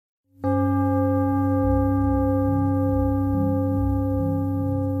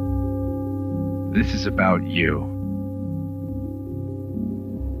This is about you.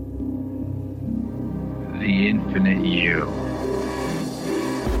 The infinite you.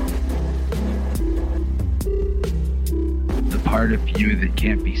 The part of you that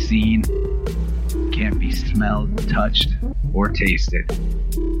can't be seen, can't be smelled, touched, or tasted.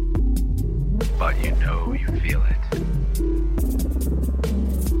 But you know you feel it.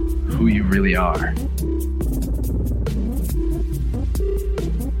 Who you really are.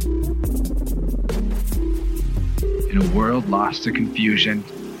 In a world lost to confusion,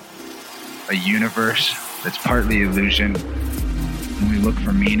 a universe that's partly illusion, when we look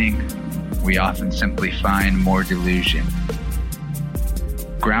for meaning, we often simply find more delusion.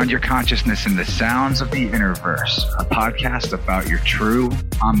 Ground your consciousness in the sounds of the Innerverse, a podcast about your true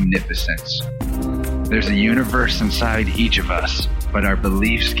omnipotence. There's a universe inside each of us, but our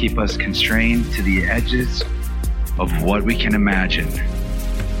beliefs keep us constrained to the edges of what we can imagine.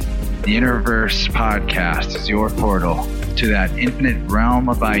 The Innerverse podcast is your portal to that infinite realm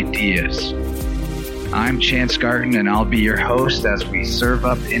of ideas. I'm Chance Garten, and I'll be your host as we serve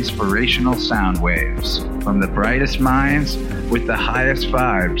up inspirational sound waves from the brightest minds with the highest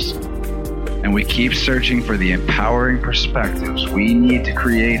vibes. And we keep searching for the empowering perspectives we need to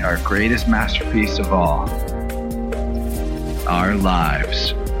create our greatest masterpiece of all, our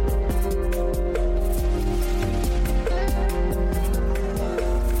lives.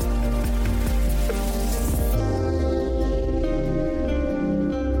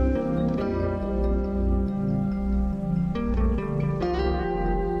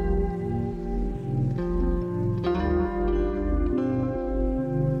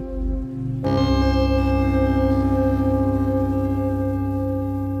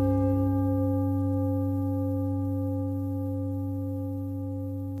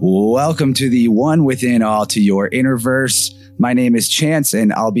 Welcome to the One Within All, to your Innerverse. My name is Chance,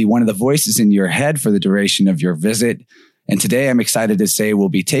 and I'll be one of the voices in your head for the duration of your visit. And today I'm excited to say we'll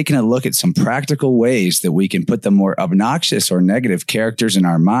be taking a look at some practical ways that we can put the more obnoxious or negative characters in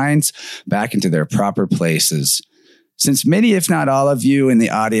our minds back into their proper places. Since many, if not all of you in the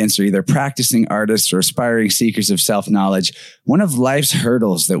audience are either practicing artists or aspiring seekers of self-knowledge, one of life's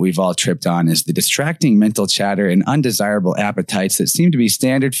hurdles that we've all tripped on is the distracting mental chatter and undesirable appetites that seem to be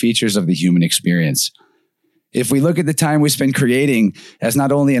standard features of the human experience. If we look at the time we spend creating as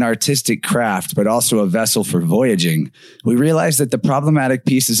not only an artistic craft, but also a vessel for voyaging, we realize that the problematic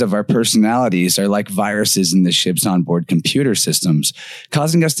pieces of our personalities are like viruses in the ship's onboard computer systems,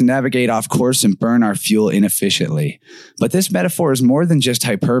 causing us to navigate off course and burn our fuel inefficiently. But this metaphor is more than just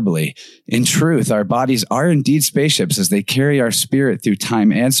hyperbole. In truth, our bodies are indeed spaceships as they carry our spirit through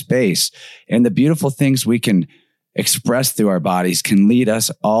time and space, and the beautiful things we can expressed through our bodies can lead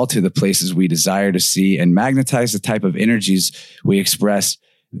us all to the places we desire to see and magnetize the type of energies we express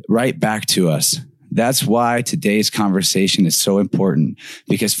right back to us. That's why today's conversation is so important,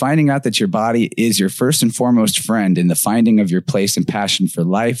 because finding out that your body is your first and foremost friend in the finding of your place and passion for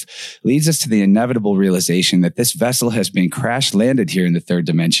life leads us to the inevitable realization that this vessel has been crash landed here in the third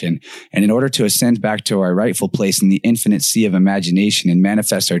dimension. And in order to ascend back to our rightful place in the infinite sea of imagination and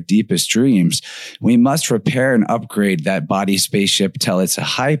manifest our deepest dreams, we must repair and upgrade that body spaceship till it's a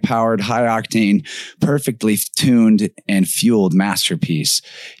high-powered, high-octane, perfectly tuned and fueled masterpiece.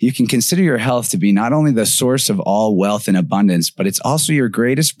 You can consider your health to be not only the source of all wealth and abundance, but it's also your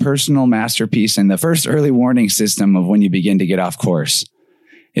greatest personal masterpiece and the first early warning system of when you begin to get off course.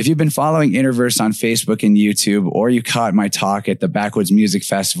 If you've been following Innerverse on Facebook and YouTube, or you caught my talk at the Backwoods Music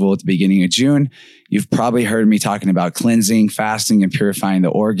Festival at the beginning of June, you've probably heard me talking about cleansing, fasting, and purifying the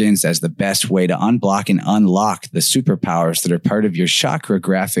organs as the best way to unblock and unlock the superpowers that are part of your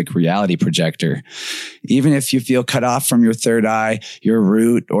chakra-graphic reality projector. Even if you feel cut off from your third eye, your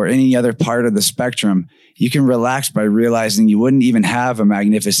root, or any other part of the spectrum, you can relax by realizing you wouldn't even have a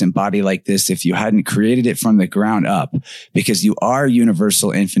magnificent body like this if you hadn't created it from the ground up, because you are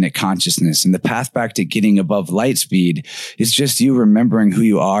universal infinite consciousness, and the path back to getting above light speed is just you remembering who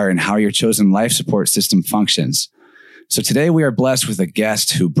you are and how your chosen life support system functions. So today we are blessed with a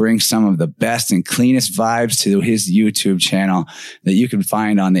guest who brings some of the best and cleanest vibes to his YouTube channel that you can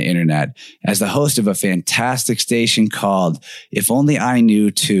find on the internet as the host of a fantastic station called If Only I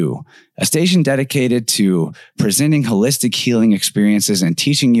Knew Too, a station dedicated to presenting holistic healing experiences and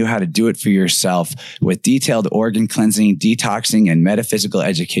teaching you how to do it for yourself with detailed organ cleansing, detoxing, and metaphysical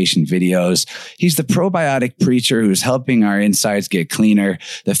education videos. He's the probiotic preacher who's helping our insides get cleaner,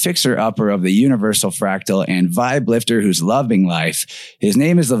 the fixer-upper of the universal fractal, and vibe lifter who's loving life. His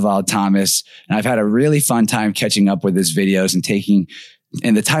name is Laval Thomas, and I've had a really fun time catching up with his videos and taking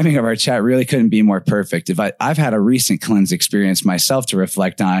And the timing of our chat really couldn't be more perfect. I've had a recent cleanse experience myself to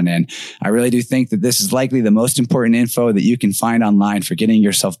reflect on, and I really do think that this is likely the most important info that you can find online for getting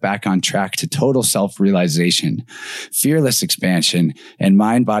yourself back on track to total self-realization, fearless expansion, and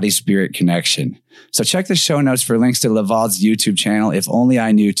mind-body-spirit connection. So check the show notes for links to Laval's YouTube channel, If Only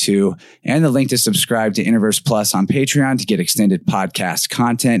I Knew To, and the link to subscribe to Interverse Plus on Patreon to get extended podcast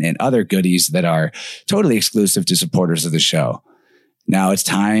content and other goodies that are totally exclusive to supporters of the show. Now it's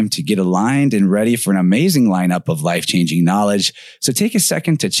time to get aligned and ready for an amazing lineup of life-changing knowledge. So take a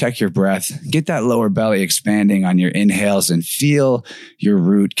second to check your breath, get that lower belly expanding on your inhales, and feel your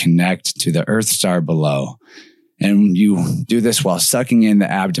root connect to the earth star below. And you do this while sucking in the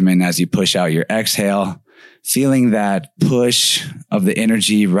abdomen as you push out your exhale, feeling that push of the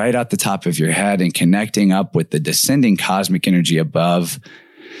energy right at the top of your head and connecting up with the descending cosmic energy above.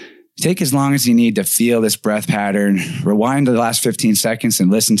 Take as long as you need to feel this breath pattern. Rewind to the last 15 seconds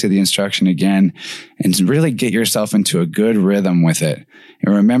and listen to the instruction again and really get yourself into a good rhythm with it.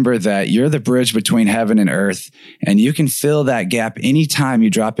 And remember that you're the bridge between heaven and earth, and you can fill that gap anytime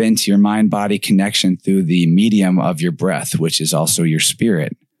you drop into your mind-body connection through the medium of your breath, which is also your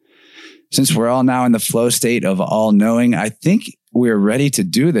spirit. Since we're all now in the flow state of all knowing, I think we're ready to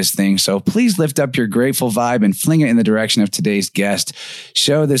do this thing. So please lift up your grateful vibe and fling it in the direction of today's guest.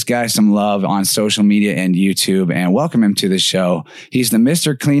 Show this guy some love on social media and YouTube and welcome him to the show. He's the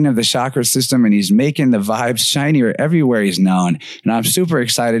Mr. Clean of the chakra system, and he's making the vibes shinier everywhere he's known. And I'm super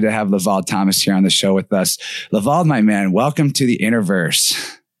excited to have Laval Thomas here on the show with us. Laval, my man, welcome to the Interverse.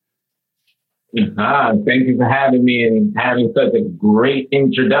 Thank you for having me and having such a great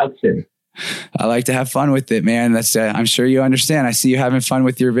introduction. I like to have fun with it, man. That's I'm sure you understand. I see you having fun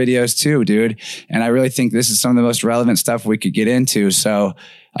with your videos too, dude. And I really think this is some of the most relevant stuff we could get into. So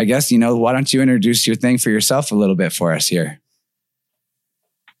I guess, why don't you introduce your thing for yourself a little bit for us here?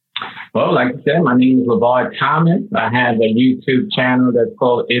 Well, like I said, my name is Laval Thomas. I have a YouTube channel that's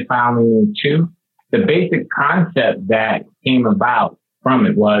called If I Only Knew To. The basic concept that came about from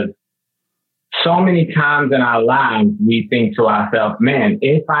it was, so many times in our lives, we think to ourselves, man,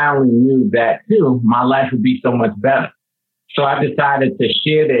 if I only knew that too, my life would be so much better. So I decided to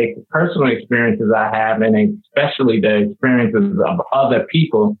share the personal experiences I have, and especially the experiences of other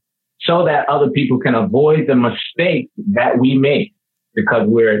people, so that other people can avoid the mistakes that we make, because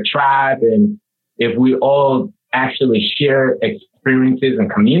we're a tribe. And if we all actually share experiences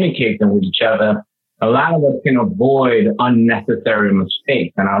and communicate them with each other, a lot of us can avoid unnecessary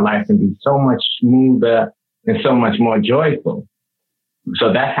mistakes, and our life can be so much smoother and so much more joyful.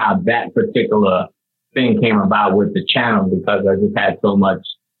 So that's how that particular thing came about with the channel, because I just had so much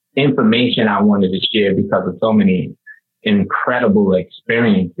information I wanted to share because of so many incredible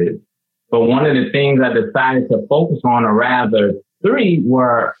experiences. But one of the things I decided to focus on, or rather three,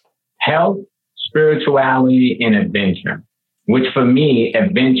 were health, spirituality, and adventure, which for me,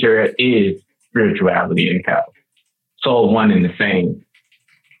 adventure is spirituality and health. It's all one and the same.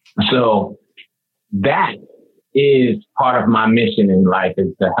 So that is part of my mission in life,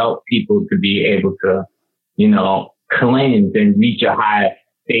 is to help people to be able to, cleanse and reach a higher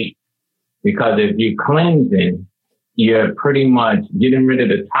state. Because if you're cleansing, you're pretty much getting rid of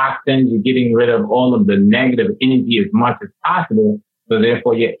the toxins, you're getting rid of all of the negative energy as much as possible. So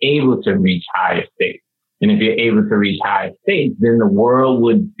therefore, you're able to reach higher states. And if you're able to reach higher states, then the world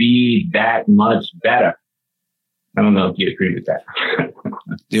would be that much better. I don't know if you agree with that.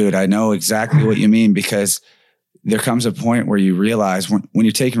 Dude, I know exactly what you mean, because there comes a point where you realize when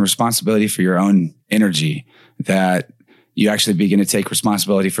you're taking responsibility for your own energy, that you actually begin to take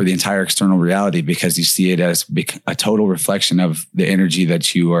responsibility for the entire external reality, because you see it as a total reflection of the energy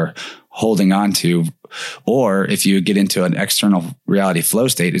that you are holding on to. Or if you get into an external reality flow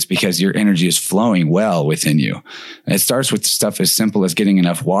state, it's because your energy is flowing well within you. And it starts with stuff as simple as getting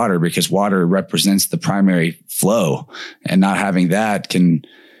enough water, because water represents the primary flow, and not having that can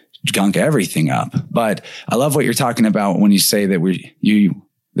gunk everything up. But I love what you're talking about when you say that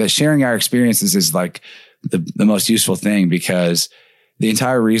that sharing our experiences is like the most useful thing, because the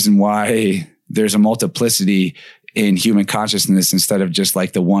entire reason why there's a multiplicity in human consciousness instead of just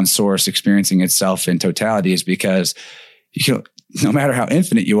like the one source experiencing itself in totality is because no matter how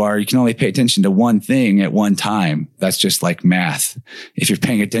infinite you are, you can only pay attention to one thing at one time. That's just like math. If you're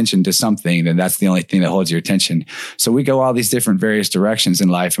paying attention to something, then that's the only thing that holds your attention. So we go all these different various directions in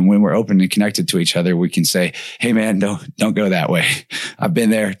life. And when we're open and connected to each other, we can say, hey man, don't go that way. I've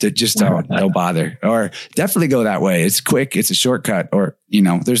been there, to just don't bother, or definitely go that way. It's quick. It's a shortcut, or,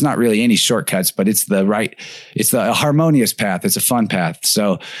 there's not really any shortcuts, but it's the harmonious path. It's a fun path.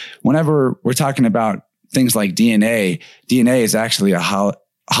 So whenever we're talking about things like DNA. DNA is actually a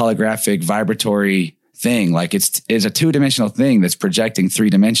holographic vibratory thing. Like it's a 2-dimensional thing that's projecting 3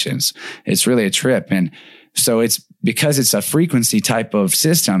 dimensions. It's really a trip. And so it's because it's a frequency type of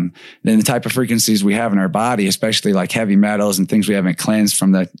system, then the type of frequencies we have in our body, especially like heavy metals and things we haven't cleansed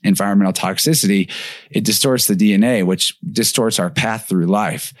from the environmental toxicity, it distorts the DNA, which distorts our path through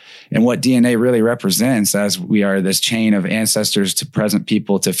life. And what DNA really represents, as we are this chain of ancestors to present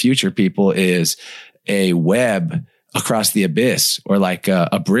people to future people, is a web across the abyss, or like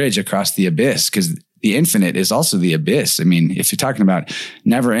a bridge across the abyss, because the infinite is also the abyss. I mean, if you're talking about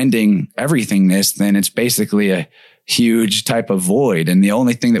never ending everythingness, then it's basically a huge type of void. And the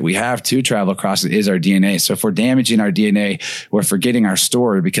only thing that we have to travel across it is our DNA. So if we're damaging our DNA, we're forgetting our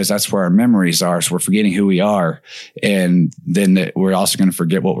story, because that's where our memories are. So we're forgetting who we are. And then we're also going to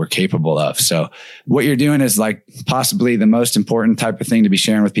forget what we're capable of. So what you're doing is like possibly the most important type of thing to be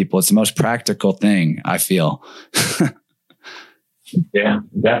sharing with people. It's the most practical thing, I feel. Yeah,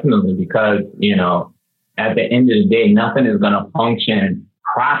 definitely. Because, at the end of the day, nothing is going to function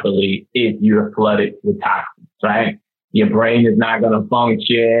properly if you're flooded with toxins, right? Your brain is not going to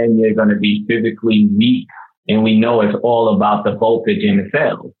function. You're going to be physically weak. And we know it's all about the voltage in the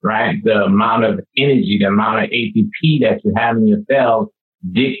cells, right? The amount of energy, the amount of ATP that you have in your cells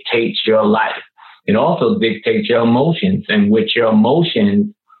dictates your life. It also dictates your emotions, and with your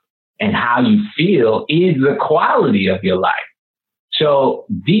emotions and how you feel is the quality of your life. So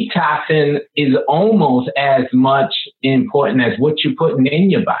detoxing is almost as much important as what you're putting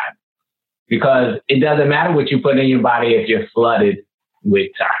in your body, because it doesn't matter what you put in your body if you're flooded with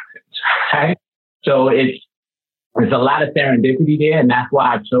toxins, right? So it's a lot of serendipity there, and that's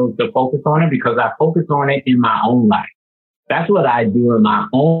why I chose to focus on it, because I focus on it in my own life. That's what I do in my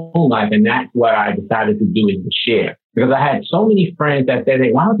own life, and that's what I decided to do, is to share. Because I had so many friends that said,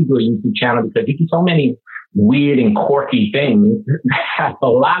 hey, why don't you do a YouTube channel? Because you do so many weird and quirky things that a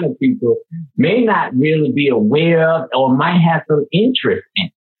lot of people may not really be aware of or might have some interest in.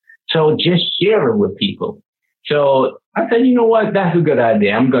 So just share it with people. So I said, you know what? That's a good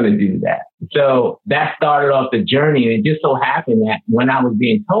idea. I'm going to do that. So that started off the journey. And it just so happened that when I was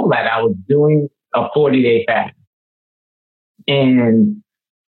being told that, I was doing a 40-day fast. And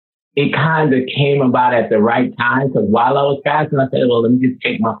it kind of came about at the right time, because while I was fasting, I said, well, let me just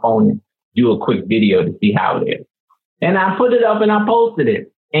take my phone and do a quick video to see how it is. And I put it up and I posted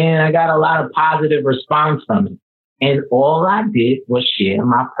it, and I got a lot of positive response from it. And all I did was share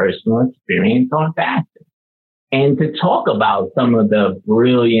my personal experience on fasting, and to talk about some of the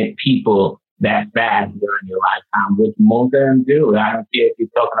brilliant people that fast during your lifetime, which most of them do. I don't care if you're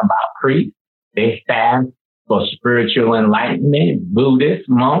talking about priests, they fast for spiritual enlightenment, Buddhists,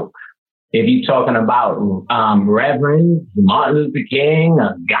 monks. If you're talking about reverends, Martin Luther King,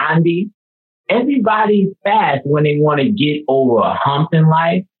 Gandhi, everybody fasts when they want to get over a hump in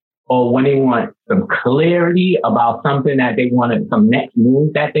life, or when they want some clarity about something that they want to, some next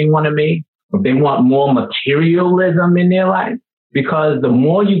move that they want to make, or they want more materialism in their life. Because the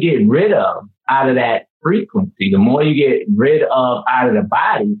more you get rid of out of that frequency, the more you get rid of out of the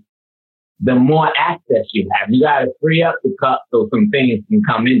body, the more access you have. You got to free up the cup so some things can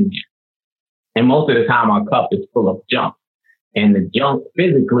come in there. And most of the time, our cup is full of junk. And the junk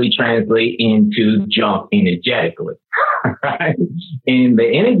physically translates into junk energetically, right? And the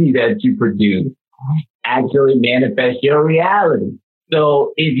energy that you produce actually manifests your reality.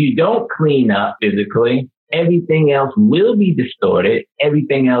 So if you don't clean up physically, everything else will be distorted.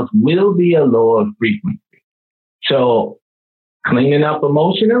 Everything else will be a lower frequency. So cleaning up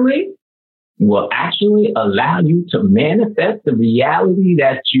emotionally will actually allow you to manifest the reality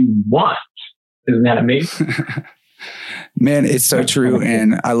that you want. Isn't that amazing? Man, it's so true.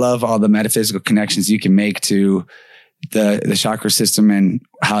 And I love all the metaphysical connections you can make to the chakra system and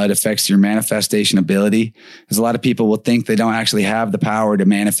how it affects your manifestation ability. Because a lot of people will think they don't actually have the power to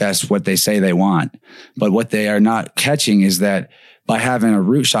manifest what they say they want. But what they are not catching is that by having a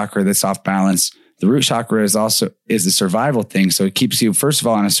root chakra that's off balance, the root chakra is a survival thing. So it keeps you, first of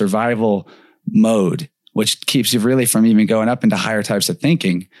all, in a survival mode, which keeps you really from even going up into higher types of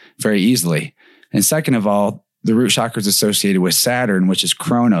thinking very easily. And second of all, the root chakra is associated with Saturn, which is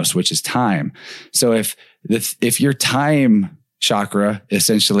Chronos, which is time. So if your time chakra,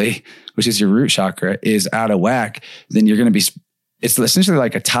 essentially, which is your root chakra, is out of whack, then you're going to be, it's essentially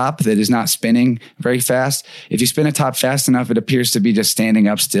like a top that is not spinning very fast. If you spin a top fast enough, it appears to be just standing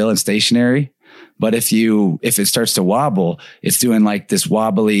up still and stationary. But if it starts to wobble, it's doing like this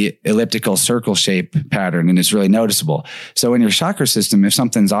wobbly elliptical circle shape pattern, and it's really noticeable. So in your chakra system, if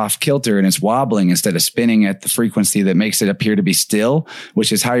something's off kilter and it's wobbling instead of spinning at the frequency that makes it appear to be still,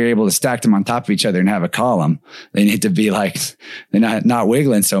 which is how you're able to stack them on top of each other and have a column, they need to be like, they're not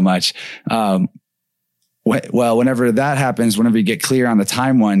wiggling so much. Well, whenever that happens, whenever you get clear on the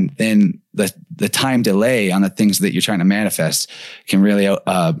time one, then the time delay on the things that you're trying to manifest can really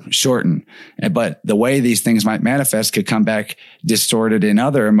shorten. But the way these things might manifest could come back distorted in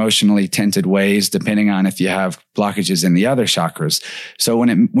other emotionally tinted ways, depending on if you have blockages in the other chakras. So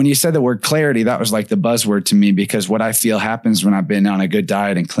when you said the word clarity, that was like the buzzword to me, because what I feel happens when I've been on a good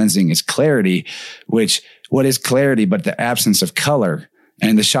diet and cleansing is clarity, what is clarity but the absence of color?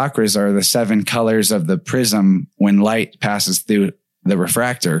 And the chakras are the 7 colors of the prism when light passes through the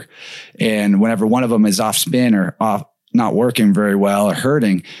refractor. And whenever one of them is off spin or off, not working very well or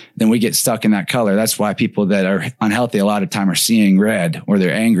hurting, then we get stuck in that color. That's why people that are unhealthy a lot of time are seeing red, or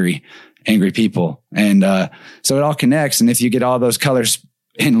they're angry people. And so it all connects. And if you get all those colors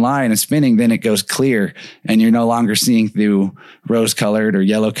in line and spinning, then it goes clear, and you're no longer seeing through rose colored or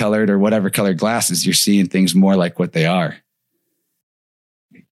yellow colored or whatever colored glasses. You're seeing things more like what they are.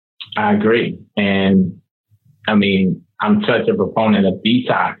 I agree. And I mean, I'm such a proponent of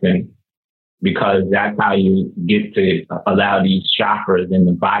detoxing, because that's how you get to allow these chakras in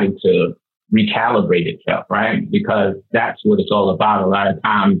the body to recalibrate itself, right? Because that's what it's all about. A lot of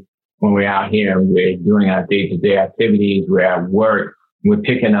times when we're out here and we're doing our day-to-day activities, we're at work, we're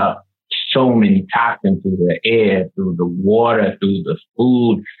picking up so many toxins through the air, through the water, through the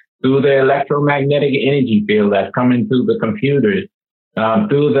food, through the electromagnetic energy field that's coming through the computers.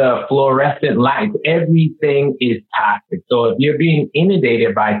 Through the fluorescent lights, everything is toxic. So if you're being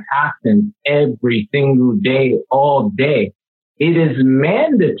inundated by toxins every single day, all day, it is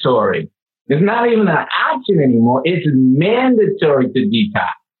mandatory. It's not even an option anymore. It's mandatory to detox.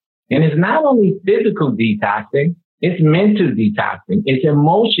 And it's not only physical detoxing, it's mental detoxing. It's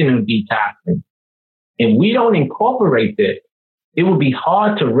emotional detoxing. If we don't incorporate this, it will be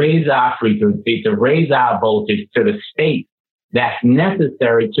hard to raise our frequency, to raise our voltage to the state that's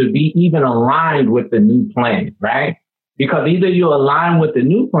necessary to be even aligned with the new planet, right? Because either you align with the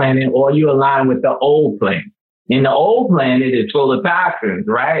new planet or you align with the old planet. And the old planet is full of toxins,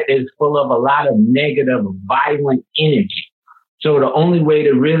 right? It's full of a lot of negative, violent energy. So the only way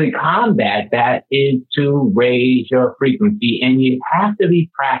to really combat that is to raise your frequency, and you have to be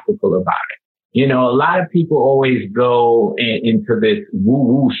practical about it. You know, a lot of people always go into this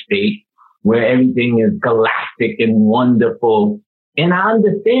woo-woo state where everything is galactic and wonderful. And I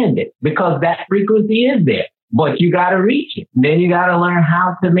understand it, because that frequency is there, but you got to reach it. Then you got to learn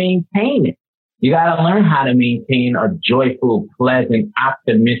how to maintain it. You got to learn how to maintain a joyful, pleasant,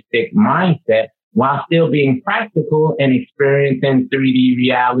 optimistic mindset while still being practical and experiencing 3D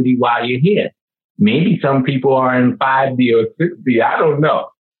reality while you're here. Maybe some people are in 5D or 6D. I don't know.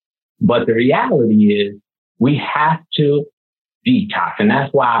 But the reality is we have to detox. And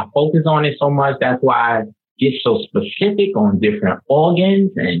that's why I focus on it so much. That's why I get so specific on different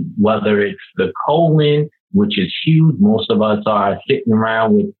organs, and whether it's the colon, which is huge. Most of us are sitting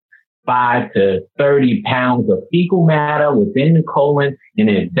around with 5 to 30 pounds of fecal matter within the colon. And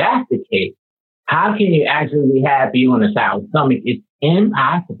if that's the case, how can you actually be happy on a sour stomach? It's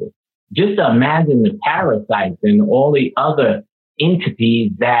impossible. Just imagine the parasites and all the other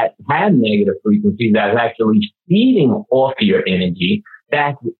entities that have negative frequencies that's actually feeding off your energy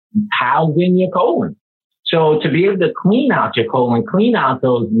that's housed in your colon. So to be able to clean out your colon, clean out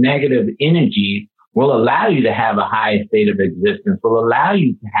those negative energies, will allow you to have a higher state of existence, will allow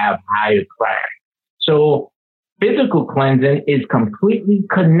you to have higher clarity. So physical cleansing is completely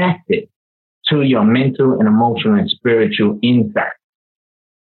connected to your mental and emotional and spiritual insight.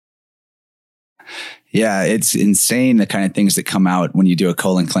 Yeah, it's insane the kind of things that come out when you do a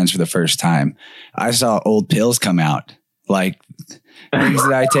colon cleanse for the first time. I saw old pills come out, like things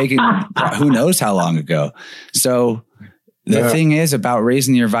that I taken who knows how long ago. So the thing is about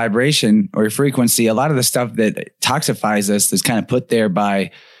raising your vibration or your frequency, a lot of the stuff that toxifies us is kind of put there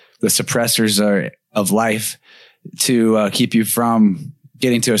by the suppressors of life to keep you from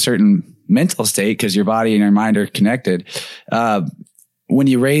getting to a certain mental state, because your body and your mind are connected. When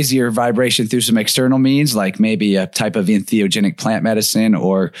you raise your vibration through some external means, like maybe a type of entheogenic plant medicine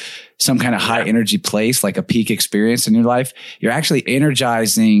or some kind of high energy place, like a peak experience in your life, you're actually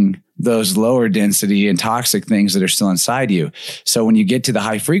energizing those lower density and toxic things that are still inside you. So when you get to the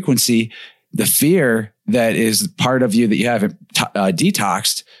high frequency, the fear that is part of you that you haven't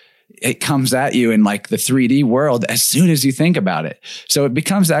detoxed it comes at you in like the 3D world as soon as you think about it. So it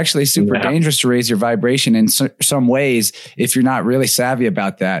becomes actually super dangerous to raise your vibration in some ways if you're not really savvy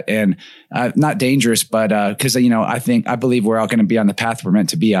about that. And not dangerous, but because, I believe we're all going to be on the path we're meant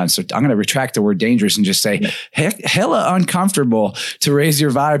to be on. So I'm going to retract the word dangerous and just say hella uncomfortable to raise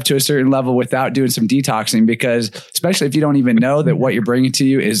your vibe to a certain level without doing some detoxing, because especially if you don't even know that what you're bringing to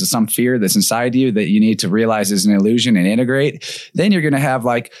you is some fear that's inside you that you need to realize is an illusion and integrate, then you're going to have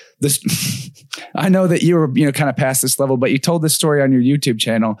like this. I know that you were, kind of past this level, but you told this story on your YouTube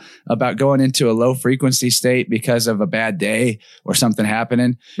channel about going into a low frequency state because of a bad day or something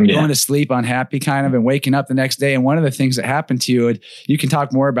happening, going to sleep unhappy kind of, and waking up the next day. And one of the things that happened to you, you can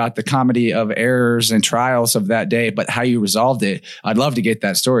talk more about the comedy of errors and trials of that day, but how you resolved it. I'd love to get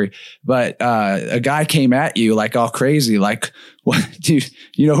that story. But a guy came at you like all crazy, like, what, dude,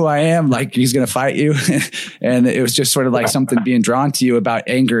 you know who I am? Like, he's going to fight you. And it was just sort of like something being drawn to you about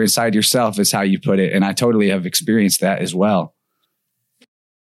anger inside yourself is how you put it. And I totally have experienced that as well.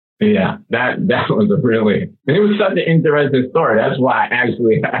 Yeah, that was it was such an interesting story. That's why I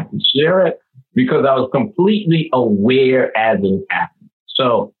actually had to share it, because I was completely aware as it happened.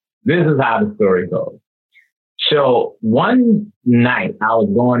 So this is how the story goes. So one night I was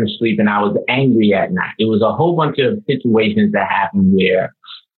going to sleep and I was angry at night. It was a whole bunch of situations that happened where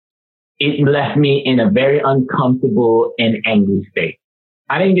it left me in a very uncomfortable and angry state.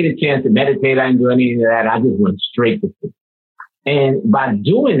 I didn't get a chance to meditate. I didn't do any of that. I just went straight to sleep. And by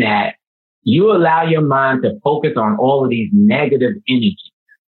doing that, you allow your mind to focus on all of these negative energies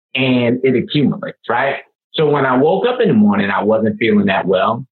and it accumulates, right? So when I woke up in the morning, I wasn't feeling that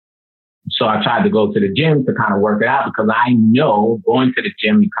well. So I tried to go to the gym to kind of work it out, because I know going to the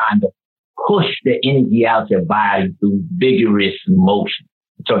gym, you kind of push the energy out your body through vigorous motion.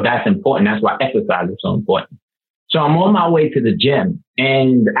 So that's important. That's why exercise is so important. So I'm on my way to the gym.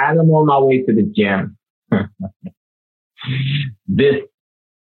 And as I'm on my way to the gym,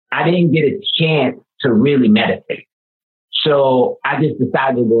 I didn't get a chance to really meditate. So I just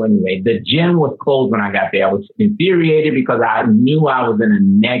decided to go anyway. The gym was closed when I got there. I was infuriated because I knew I was in a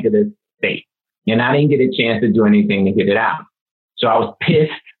negative state and I didn't get a chance to do anything to get it out. So I was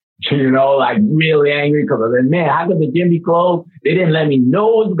pissed, like really angry, because I said, man, how could the gym be closed? They didn't let me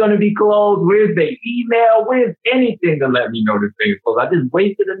know it was going to be closed. Where's the email? Where's anything to let me know this thing is closed? I just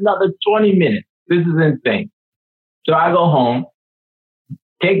wasted another 20 minutes. This is insane. So I go home,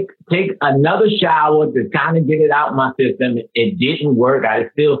 take another shower to kind of get it out my system. It didn't work. I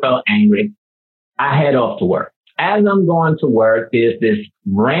still felt angry. I head off to work. As I'm going to work, there's this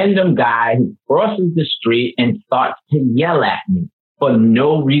random guy who crosses the street and starts to yell at me for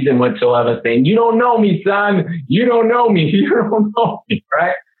no reason whatsoever, saying, "You don't know me, son. You don't know me. You don't know me,"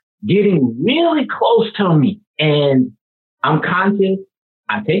 right? Getting really close to me. And I'm conscious.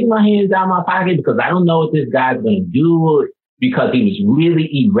 I take my hands out of my pocket because I don't know what this guy's going to do, because he was really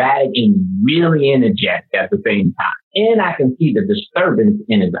erratic and really energetic at the same time. And I can see the disturbance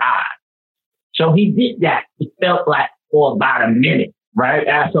in his eyes. So he did that. It felt like for about a minute, right?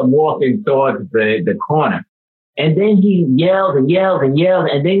 As I'm walking towards the corner. And then he yells and yells and yells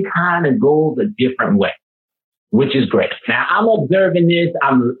and then kind of goes a different way, which is great. Now I'm observing this.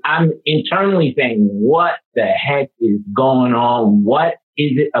 I'm internally saying, what the heck is going on? What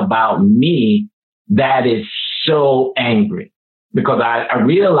is it about me that is so angry? Because I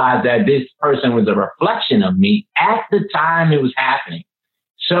realized that this person was a reflection of me at the time it was happening.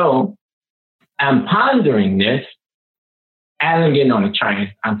 So I'm pondering this as I'm getting on the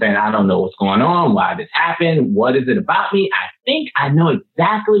train. I'm saying, I don't know what's going on, why this happened, what is it about me? I think I know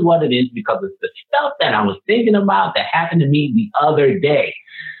exactly what it is, because it's the stuff that I was thinking about that happened to me the other day.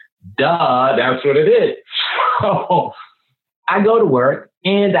 Duh, that's what it is. So I go to work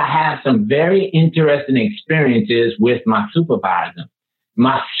and I have some very interesting experiences with my supervisor.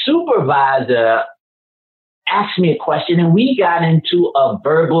 My supervisor asked me a question and we got into a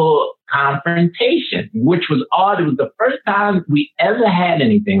verbal confrontation, which was odd. It was the first time we ever had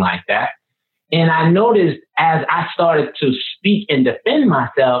anything like that. And I noticed as I started to speak and defend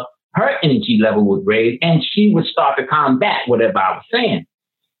myself, her energy level would raise and she would start to combat whatever I was saying.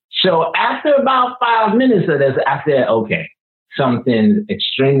 So after about 5 minutes of this, I said, okay, something's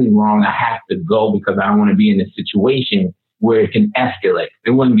extremely wrong. I have to go because I don't want to be in a situation where it can escalate.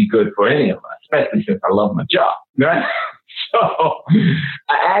 It wouldn't be good for any of us, especially since I love my job. Right? So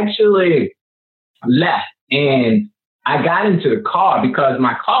I actually left and I got into the car because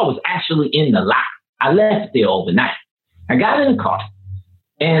my car was actually in the lot. I left there overnight. I got in the car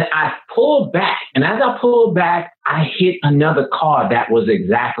and I pulled back. And as I pulled back, I hit another car that was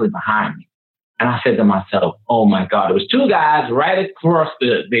exactly behind me. And I said to myself, oh my God, it was two guys right across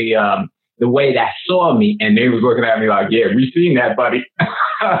the way that saw me. And they was looking at me like, yeah, we seen that, buddy.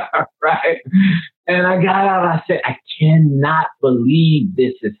 Right. And I got out, I said, I cannot believe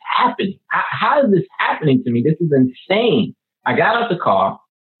this is happening. How is this happening to me? This is insane. I got out the car,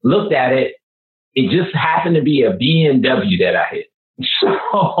 looked at it. It just happened to be a BMW that I hit.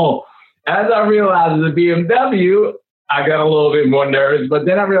 So as I realized it was a BMW, I got a little bit more nervous, but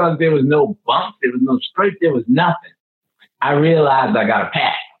then I realized there was no bumps, there was no scrape, there was nothing. I realized I got a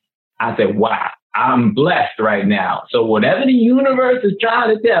pass. I said, wow, I'm blessed right now. So whatever the universe is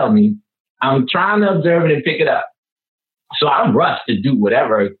trying to tell me, I'm trying to observe it and pick it up. So I rushed to do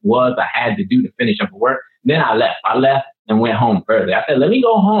whatever it was I had to do to finish up work. Then I left. I left and went home early. I said, let me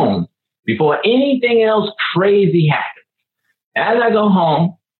go home before anything else crazy happens. As I go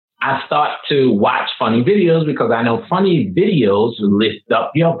home, I start to watch funny videos because I know funny videos lift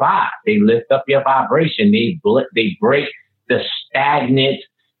up your vibe. They lift up your vibration. They break the stagnant,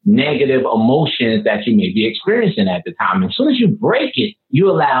 negative emotions that you may be experiencing at the time. As soon as you break it, you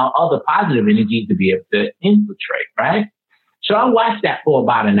allow other positive energies to be able to infiltrate, right? So I watched that for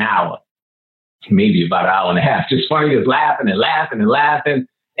about an hour, maybe about an hour and a half, just funny, just laughing and laughing and laughing.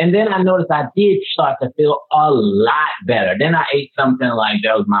 And then I noticed I did start to feel a lot better. Then I ate something like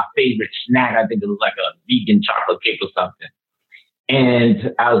that was my favorite snack. I think it was like a vegan chocolate cake or something.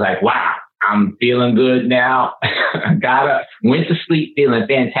 And I was like, wow, I'm feeling good now. Went to sleep feeling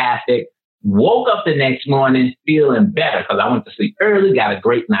fantastic. Woke up the next morning feeling better because I went to sleep early, got a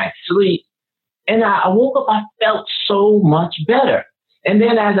great night's sleep. And I woke up, I felt so much better. And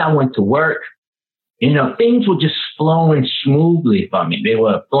then as I went to work, things were just flowing smoothly for me. They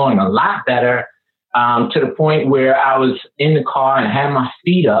were flowing a lot better to the point where I was in the car and had my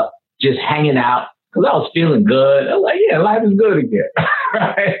feet up, just hanging out because I was feeling good. I was like, yeah, life is good again.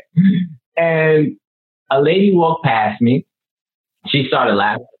 Right? And a lady walked past me. She started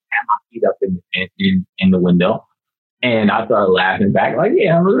laughing. I had my feet up in the window. And I started laughing back like,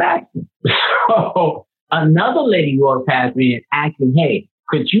 yeah, I'm relaxing. So another lady walked past me and asked me, hey,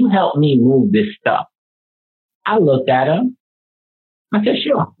 could you help me move this stuff? I looked at her. I said,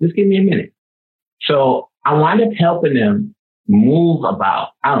 sure, just give me a minute. So I wound up helping them move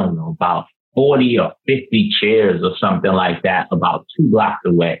about 40 or 50 chairs or something like that, about 2 blocks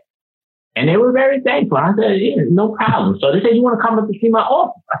away. And they were very thankful. I said, yeah, no problem. So they said, you want to come up and see my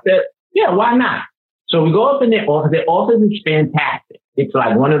office? I said, yeah, why not? So we go up in their office. Their office is fantastic. It's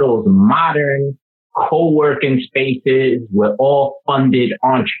like one of those modern co-working spaces with all funded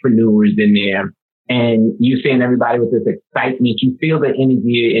entrepreneurs in there. And you seeing everybody with this excitement. You feel the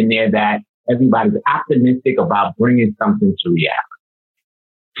energy in there that everybody's optimistic about bringing something to reality.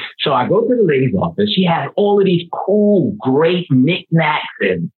 So I go to the lady's office. She has all of these cool, great knickknacks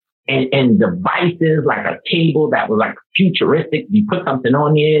and devices, like a table that was like futuristic. You put something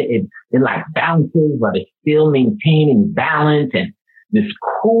on it like bounces, but it's still maintaining balance. And this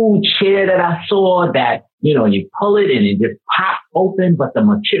cool chair that I saw that, you pull it and it just pops open, but the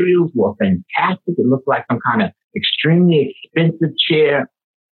materials were fantastic. It looked like some kind of extremely expensive chair.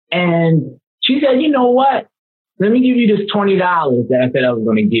 And she said, you know what? Let me give you this $20 that I said I was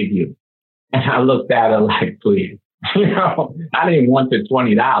going to give you. And I looked at her like, please. I didn't want the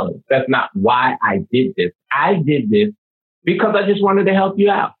 $20. That's not why I did this. I did this because I just wanted to help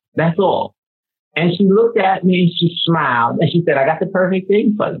you out. That's all. And she looked at me and she smiled and she said, I got the perfect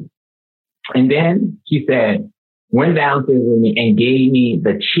thing for you. And then she went downstairs with me and gave me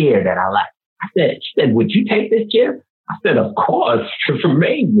the chair that I liked. She said, would you take this chair? I said, of course. It's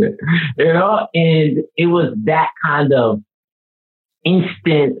amazing. And it was that kind of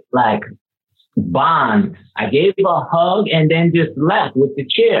instant, like, bond. I gave her a hug and then just left with the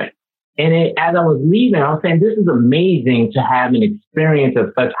chair. And as I was leaving, I was saying, this is amazing to have an experience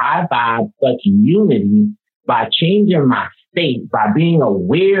of such high vibe, such unity by changing my state, by being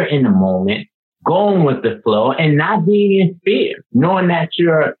aware in the moment, going with the flow and not being in fear, knowing that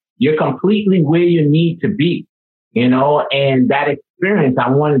you're completely where you need to be, and that experience I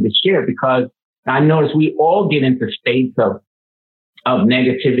wanted to share because I noticed we all get into states of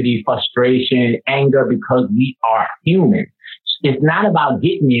negativity, frustration, anger, because we are human. It's not about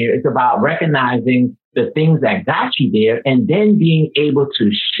getting there. It's about recognizing the things that got you there and then being able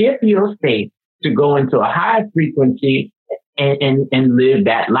to shift your state to go into a higher frequency and live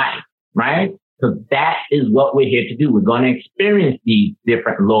that life, right? Because that is what we're here to do. We're going to experience these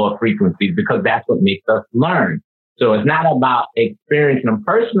different lower frequencies because that's what makes us learn. So it's not about experiencing them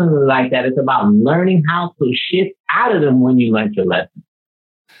personally like that. It's about learning how to shift out of them when you learn your lesson.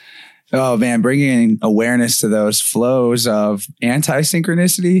 Oh man, bringing awareness to those flows of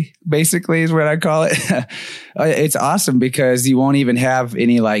anti-synchronicity basically is what I call it. It's awesome because you won't even have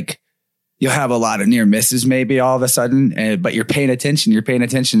any you'll have a lot of near misses maybe all of a sudden, but you're paying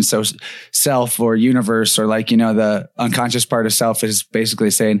attention. So self or universe or the unconscious part of self is basically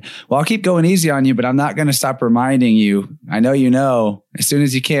saying, well, I'll keep going easy on you, but I'm not going to stop reminding you. I know, as soon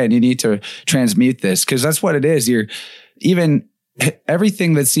as you can, you need to transmute this because that's what it is.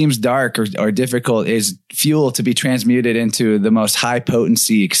 Everything that seems dark or difficult is fuel to be transmuted into the most high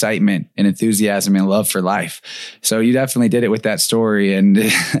potency excitement and enthusiasm and love for life. So you definitely did it with that story,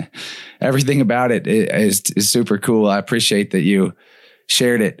 and everything about it is super cool. I appreciate that you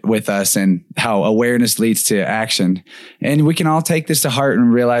shared it with us and how awareness leads to action. And we can all take this to heart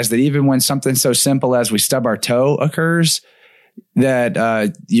and realize that even when something so simple as we stub our toe occurs,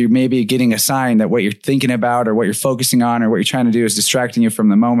 that you're maybe getting a sign that what you're thinking about or what you're focusing on or what you're trying to do is distracting you from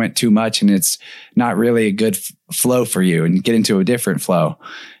the moment too much. And it's not really a good flow for you, and get into a different flow.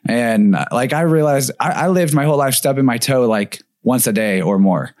 And I realized I lived my whole life stubbing my toe once a day or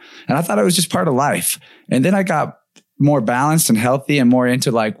more. And I thought it was just part of life. And then I got more balanced and healthy and more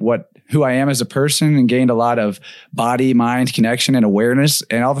into who I am as a person, and gained a lot of body, mind connection and awareness.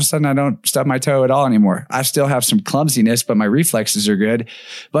 And all of a sudden I don't stub my toe at all anymore. I still have some clumsiness, but my reflexes are good.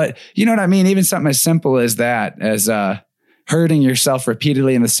 But you know what I mean? Even something as simple as that, as hurting yourself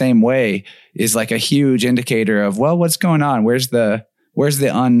repeatedly in the same way is a huge indicator of, well, what's going on? Where's the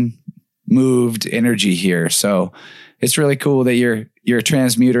unmoved energy here? So it's really cool that you're a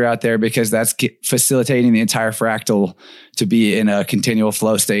transmuter out there, because that's facilitating the entire fractal to be in a continual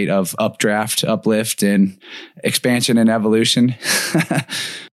flow state of updraft, uplift, and expansion and evolution.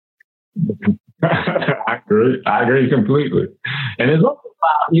 I agree completely. And it's also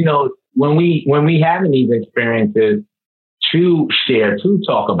about, when we having these experiences, to share, to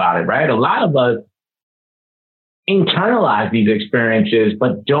talk about it, right? A lot of us internalize these experiences,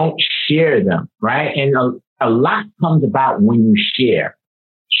 but don't share them, right? And a lot comes about when you share.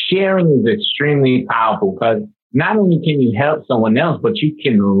 Sharing is extremely powerful, because not only can you help someone else, but you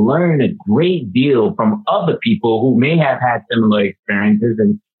can learn a great deal from other people who may have had similar experiences,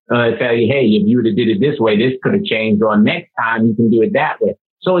 and tell you, hey, if you would have did it this way, this could have changed, or next time you can do it that way.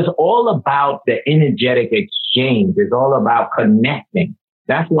 So it's all about the energetic exchange. It's all about connecting.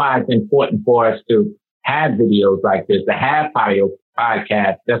 That's why it's important for us to have videos like this, to have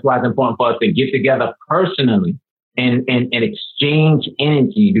podcasts. That's why it's important for us to get together personally and exchange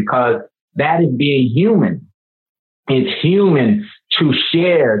energy, because that is being human. It's human to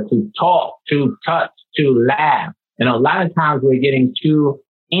share, to talk, to touch, to laugh. And a lot of times we're getting too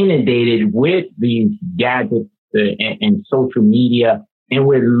inundated with these gadgets and social media, and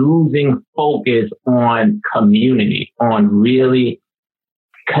we're losing focus on community, on really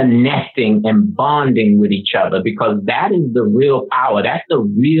connecting and bonding with each other, because that is the real power. That's the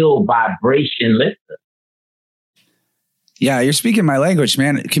real vibration lifter. Yeah, you're speaking my language,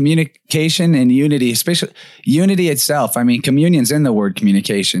 man. Communication and unity, especially unity itself. I mean, communion's in the word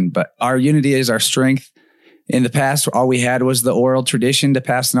communication, but our unity is our strength. In the past, all we had was the oral tradition to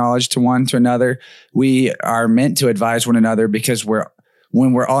pass knowledge to one to another. We are meant to advise one another, because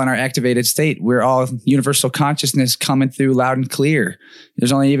when we're all in our activated state, we're all universal consciousness coming through loud and clear.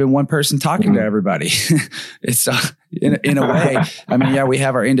 There's only even one person talking to everybody. It's in a way, I mean, yeah, we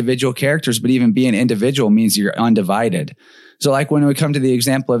have our individual characters, but even being individual means you're undivided. So when we come to the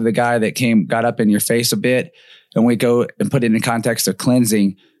example of the guy that got up in your face a bit, and we go and put it in context of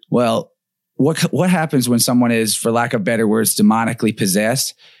cleansing, well, what happens when someone is, for lack of better words, demonically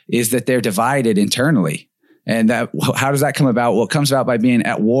possessed, is that they're divided internally. And how does that come about? Well, it comes about by being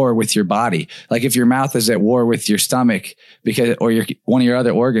at war with your body. Like if your mouth is at war with your stomach or one of your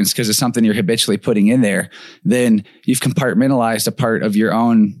other organs because of something you're habitually putting in there, then you've compartmentalized a part of your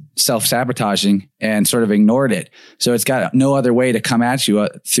own self-sabotaging and sort of ignored it. So it's got no other way to come at you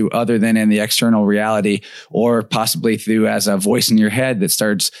through other than in the external reality, or possibly through as a voice in your head that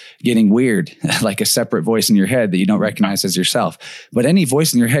starts getting weird, like a separate voice in your head that you don't recognize as yourself. But any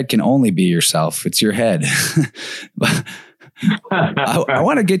voice in your head can only be yourself. It's your head. I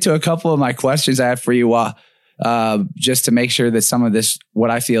want to get to a couple of my questions I have for you, just to make sure that some of this, what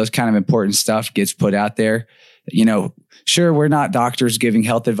I feel is kind of important stuff, gets put out there. Sure, we're not doctors giving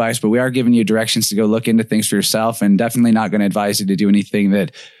health advice, but we are giving you directions to go look into things for yourself, and definitely not going to advise you to do anything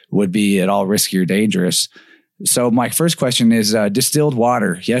that would be at all risky or dangerous. So my first question is distilled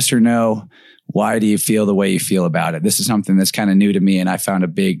water, yes or no? Why do you feel the way you feel about it? This is something that's kind of new to me, and I found a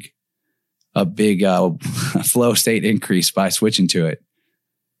big flow state increase by switching to it.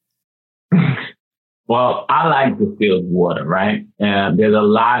 Well, I like distilled water, right? There's a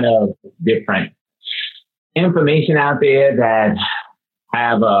lot of different information out there that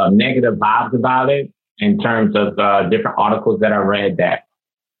have negative vibes about it in terms of different articles that I read that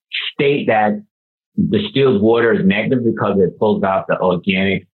state that distilled water is negative because it pulls out the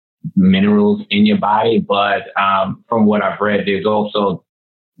organic minerals in your body. But from what I've read, there's also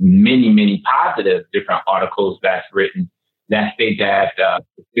many positive different articles that's written that state that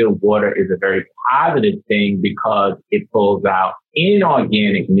distilled water is a very positive thing because it pulls out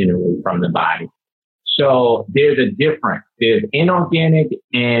inorganic minerals from the body. So there's a difference. There's inorganic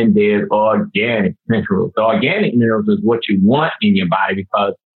and there's organic minerals. The organic minerals is what you want in your body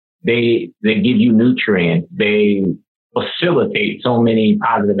because they give you nutrients. They facilitate so many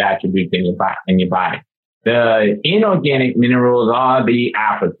positive attributes in your body. The inorganic minerals are the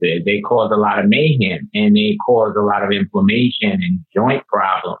opposite. They cause a lot of mayhem and they cause a lot of inflammation and joint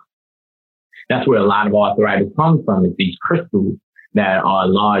problems. That's where a lot of arthritis comes from, is these crystals that are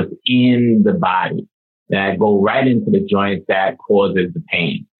lodged in the body that go right into the joints that causes the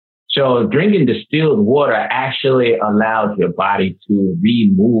pain. So drinking distilled water actually allows your body to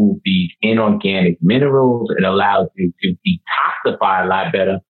remove these inorganic minerals. It allows you to detoxify a lot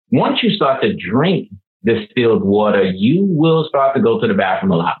better. Once you start to drink distilled water, you will start to go to the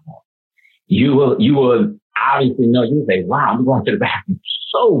bathroom a lot more. You will obviously know, you say, wow, I'm going to the bathroom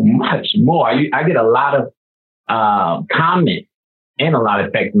so much more. I get a lot of comments and a lot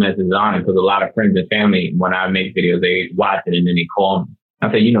of text messages on it because a lot of friends and family, when I make videos, they watch it and then they call me.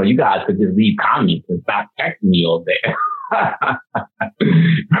 I say, you guys could just leave comments and stop texting me all day.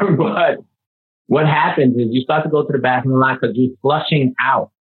 But what happens is you start to go to the bathroom a lot because you're flushing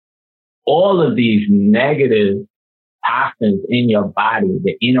out all of these negative toxins in your body,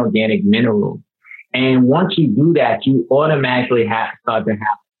 the inorganic minerals. And once you do that, you automatically start to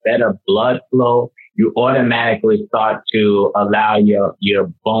have better blood flow. You automatically start to allow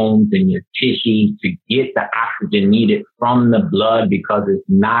your bones and your tissues to get the oxygen needed from the blood because it's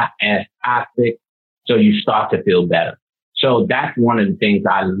not as toxic. So you start to feel better. So that's one of the things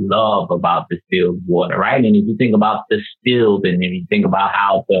I love about distilled water, right? And if you think about distilled and if you think about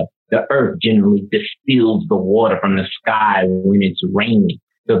how the earth generally distills the water from the sky when it's raining.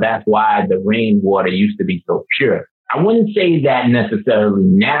 So that's why the rainwater used to be so pure. I wouldn't say that necessarily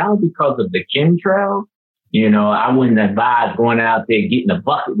now because of the chemtrails. I wouldn't advise going out there getting a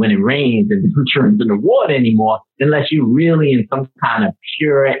bucket when it rains and nutrients in the water anymore, unless you're really in some kind of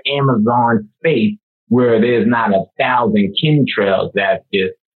pure Amazon space where there's not 1,000 chemtrails that's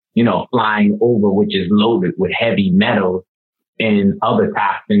just, flying over, which is loaded with heavy metals and other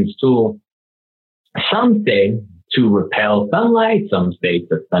toxins too. Some say to repel sunlight, some say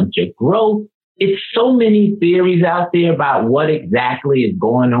to stunt your growth. It's so many theories out there about what exactly is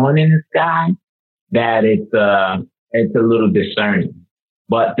going on in the sky that it's a little discerning.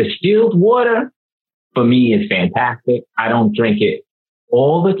 But distilled water for me is fantastic. I don't drink it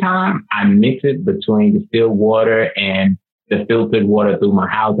all the time. I mix it between distilled water and the filtered water through my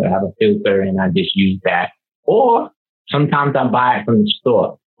house. I have a filter and I just use that. Or sometimes I buy it from the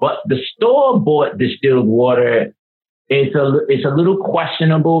store. But the store-bought distilled water, it's a little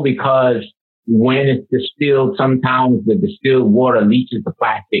questionable because when it's distilled, sometimes the distilled water leaches the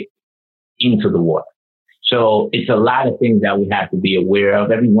plastic into the water. So it's a lot of things that we have to be aware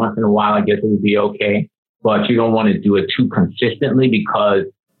of. Every once in a while, I guess it would be okay, but you don't want to do it too consistently because,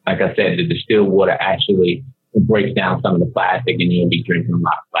 like I said, the distilled water actually breaks down some of the plastic and you'll be drinking a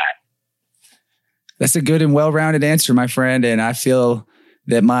lot of plastic. That's a good and well-rounded answer, my friend. And I feel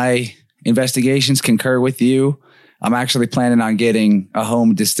that my investigations concur with you. I'm actually planning on getting a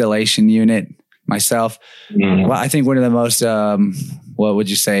home distillation unit myself. Mm-hmm. Well, I think one of the most, what would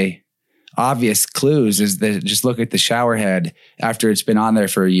you say, obvious clues is that just look at the shower head after it's been on there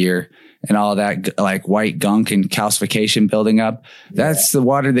for a year and all that like white gunk and calcification building up. That's the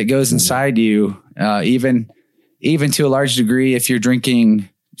water that goes inside you. Even to a large degree, if you're drinking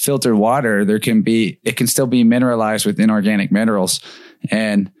filtered water, it can still be mineralized with inorganic minerals.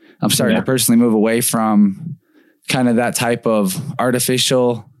 And I'm starting to personally move away from kind of that type of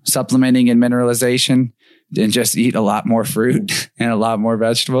artificial supplementing and mineralization and just eat a lot more fruit and a lot more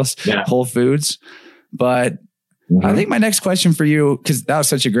vegetables, whole foods. But I think my next question for you, because that was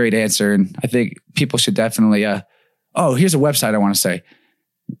such a great answer. And I think people should definitely, here's a website I want to say.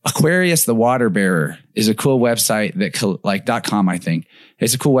 Aquarius the Water Bearer is a cool website that .com, I think.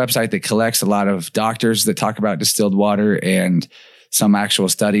 It's a cool website that collects a lot of doctors that talk about distilled water and some actual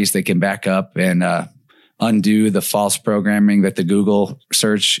studies that can back up and undo the false programming that the Google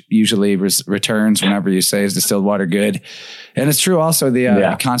search usually returns whenever you say, is distilled water good? And it's true also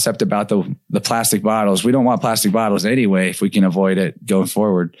the concept about the plastic bottles. We don't want plastic bottles anyway if we can avoid it going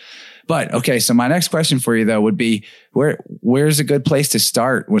forward. But okay, so my next question for you though would be, where's a good place to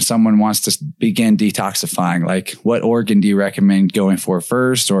start when someone wants to begin detoxifying? Like, what organ do you recommend going for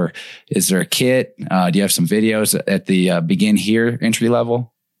first, or is there a kit? Do you have some videos at the begin here entry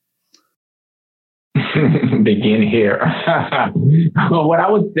level? Begin here. Well, what I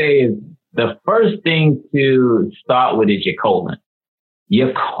would say is the first thing to start with is your colon.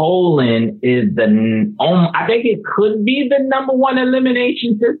 Your colon is I think it could be the number one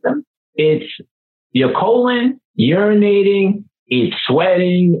elimination system. It's your colon, urinating, it's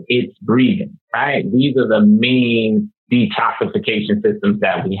sweating, it's breathing, right? These are the main detoxification systems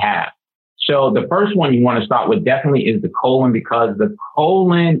that we have. So the first one you want to start with definitely is the colon, because the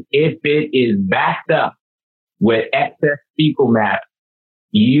colon, if it is backed up with excess fecal matter,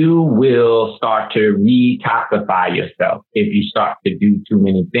 you will start to detoxify yourself. If you start to do too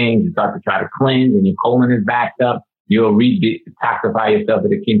many things, you start to try to cleanse and your colon is backed up, you'll detoxify yourself.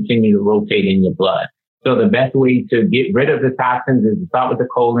 It'll continue to rotate in your blood. So the best way to get rid of the toxins is to start with the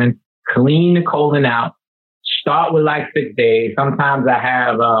colon, clean the colon out, start with like 6 days. Sometimes I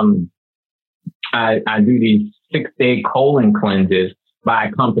have, I do these 6-day colon cleanses by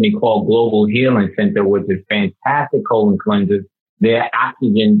a company called Global Healing Center, which is fantastic colon cleanses. They're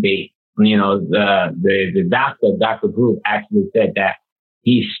oxygen based. You know, the doctor, Dr. Groove, actually said that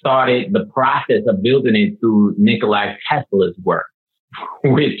he started the process of building it through Nikola Tesla's work,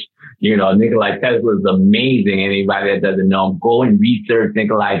 which, you know, Nikola Tesla is amazing. Anybody that doesn't know, go and research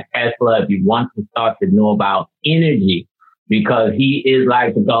Nikola Tesla if you want to start to know about energy, because he is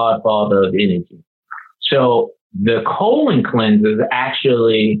like the godfather of energy. So the colon cleansers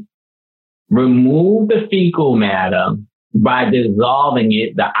actually remove the fecal matter by dissolving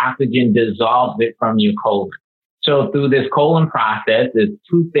it. The oxygen dissolves it from your colon. So through this colon process, there's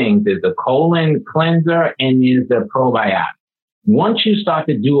two things. There's the colon cleanser and there's the probiotic. Once you start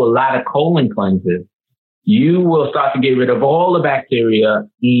to do a lot of colon cleanses, you will start to get rid of all the bacteria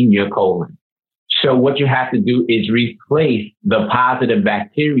in your colon. So what you have to do is replace the positive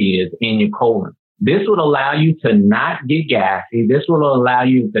bacteria in your colon. This will allow you to not get gassy. This will allow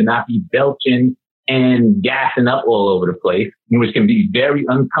you to not be belching and gassing up all over the place, which can be very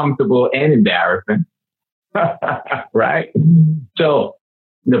uncomfortable and embarrassing. Right? So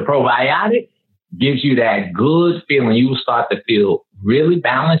the probiotic gives you that good feeling. You will start to feel really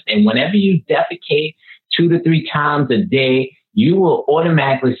balanced. And whenever you defecate 2 to 3 times a day, you will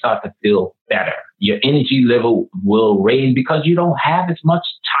automatically start to feel better. Your energy level will raise because you don't have as much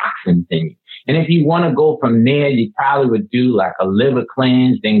toxins in you. And if you want to go from there, you probably would do like a liver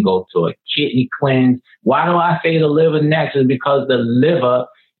cleanse, then go to a kidney cleanse. Why do I say the liver next? Is because the liver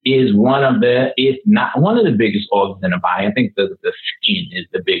is if not one of the biggest organs in the body. I think the skin is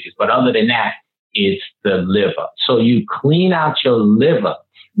the biggest, but other than that, it's the liver. So you clean out your liver,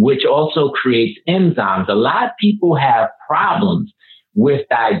 which also creates enzymes. A lot of people have problems with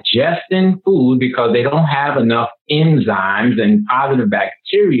digesting food because they don't have enough enzymes and positive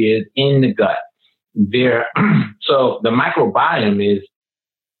bacteria in the gut. So the microbiome is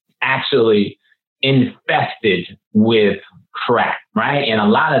actually infested with crap, right? And a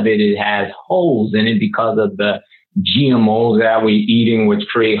lot of it has holes in it because of the GMOs that we're eating, which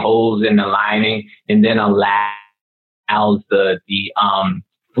create holes in the lining and then allows the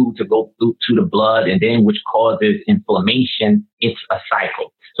food to go through to the blood, and then which causes inflammation. It's a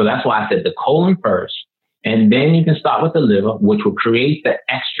cycle. So that's why I said the colon first, and then you can start with the liver, which will create the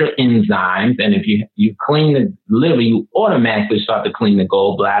extra enzymes. And if you clean the liver, you automatically start to clean the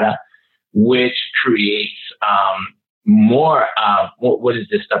gallbladder, which creates more. What is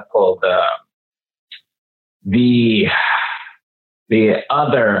this stuff called? The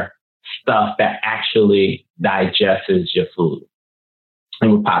other stuff that actually digests your food. It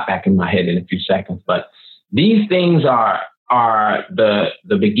will pop back in my head in a few seconds. But these things are the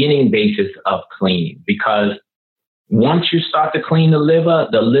beginning basis of cleaning, because once you start to clean the liver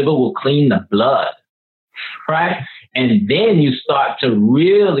will clean the blood, right? And then you start to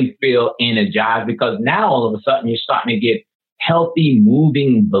really feel energized, because now all of a sudden you're starting to get healthy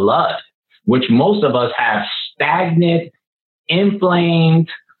moving blood, which most of us have stagnant,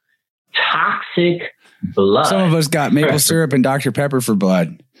 inflamed, toxic blood. Some of us got maple syrup and Dr. Pepper for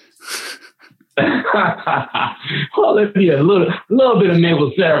blood. Well, let's be a little bit of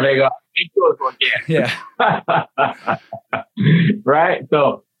maple syrup. Make sure it's organic. Yeah. Right.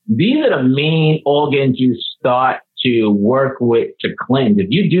 So these are the main organs you start to work with to cleanse. If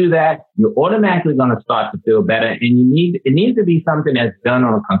you do that, you're automatically going to start to feel better. And it needs to be something that's done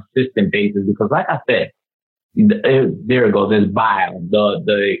on a consistent basis because, like I said, there it goes. There's bile.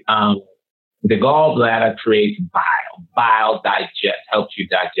 The gallbladder creates bile. Bile helps you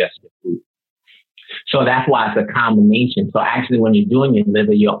digest the food. So that's why it's a combination. So actually, when you're doing your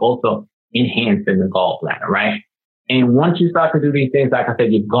liver, you're also enhancing the gallbladder, right? And once you start to do these things, like I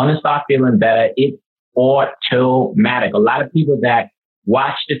said, you're going to start feeling better. It's automatic. A lot of people that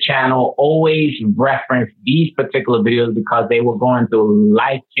watch the channel always reference these particular videos because they were going through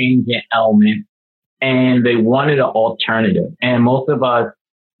life-changing ailments and they wanted an alternative. And most of us,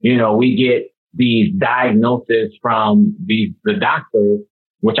 we get these diagnoses from the doctors,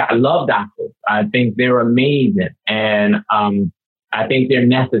 which I love doctors. I think they're amazing. And I think they're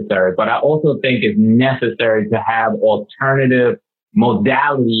necessary. But I also think it's necessary to have alternative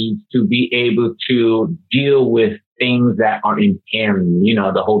modalities to be able to deal with things that are impairing,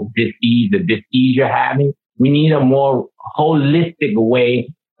 the whole the disease you're having. We need a more holistic way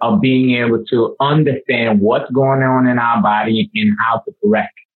of being able to understand what's going on in our body and how to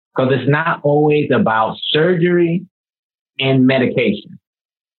correct it. Because it's not always about surgery and medication.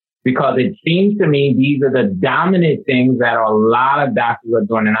 Because it seems to me these are the dominant things that a lot of doctors are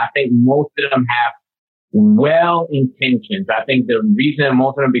doing. And I think most of them have well intentions. I think the reason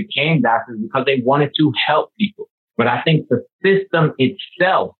most of them became doctors is because they wanted to help people. But I think the system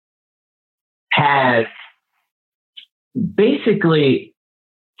itself has basically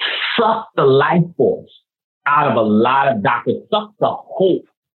sucked the life force out of a lot of doctors, sucked the hope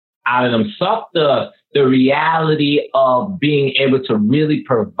out of them, sucked the reality of being able to really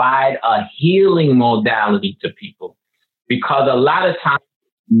provide a healing modality to people. Because a lot of times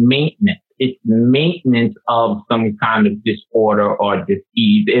it's maintenance of some kind of disorder or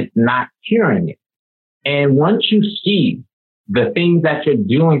disease. It's not curing it. And once you see the things that you're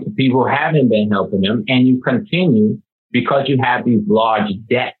doing to people haven't been helping them, and you continue because you have these large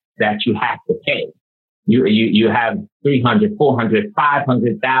debts that you have to pay. You have $300,000, $400,000,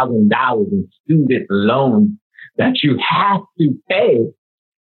 $500,000 in student loans that you have to pay.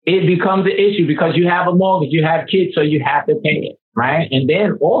 It becomes an issue because you have a mortgage, you have kids, so you have to pay it, right? And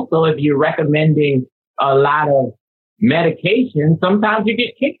then also, if you're recommending a lot of medication, sometimes you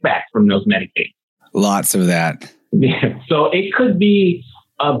get kickbacks from those medications. Lots of that. Yeah. So it could be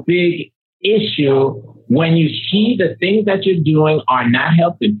a big issue when you see the things that you're doing are not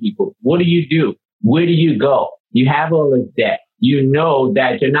helping people. What do? Where do you go? You have all this debt. You know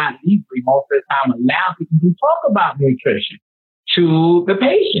that you're not legally most of the time allowed to talk about nutrition to the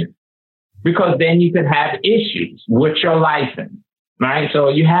patient because then you could have issues with your license, right? So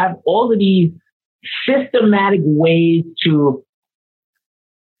you have all of these systematic ways to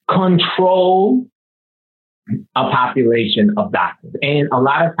control a population of doctors. And a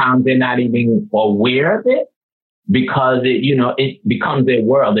lot of times they're not even aware of it because it becomes their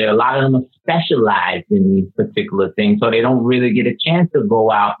world. A lot of them are specialized in these particular things. So they don't really get a chance to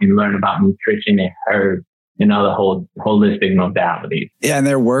go out and learn about nutrition and herbs and other holistic modalities. Yeah, and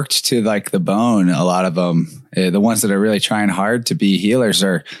they're worked to like the bone. A lot of them, the ones that are really trying hard to be healers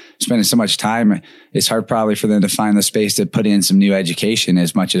are spending so much time. It's hard probably for them to find the space to put in some new education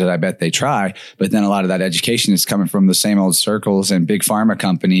as much as I bet they try. But then a lot of that education is coming from the same old circles and big pharma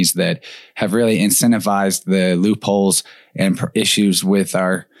companies that have really incentivized the loopholes and issues with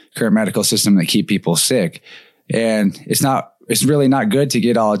our current medical system that keep people sick. And it's really not good to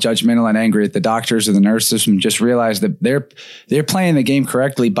get all judgmental and angry at the doctors or the nurses and just realize that they're playing the game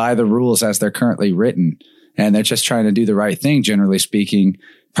correctly by the rules as they're currently written. And they're just trying to do the right thing, generally speaking.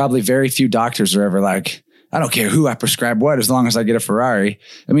 Probably very few doctors are ever like, I don't care who I prescribe what, as long as I get a Ferrari.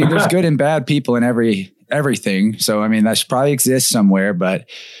 I mean, there's good and bad people in everything. So, I mean, that probably exists somewhere. But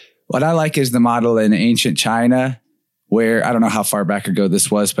what I like is the model in ancient China, where I don't know how far back ago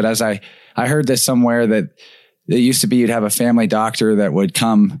this was, but as I heard this somewhere that it used to be you'd have a family doctor that would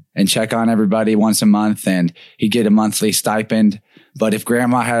come and check on everybody once a month and he'd get a monthly stipend. But if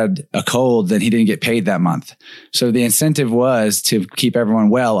grandma had a cold, then he didn't get paid that month. So the incentive was to keep everyone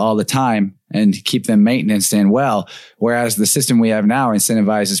well all the time and keep them maintenance and well. Whereas the system we have now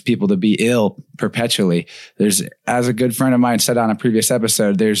incentivizes people to be ill perpetually. As a good friend of mine said on a previous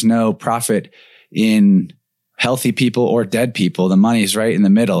episode, there's no profit in healthy people or dead people. The money's right in the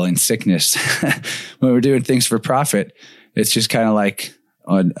middle in sickness. When we're doing things for profit, it's just kind of like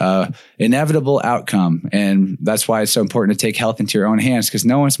an inevitable outcome. And that's why it's so important to take health into your own hands, because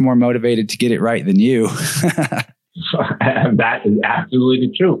no one's more motivated to get it right than you. That is absolutely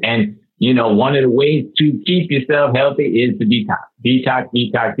the truth. And, one of the ways to keep yourself healthy is to detox,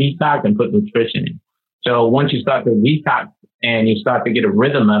 and put nutrition in. So once you start to detox and you start to get a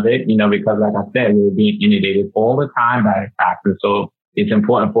rhythm of it, because like I said, we're being inundated all the time by the toxins. So it's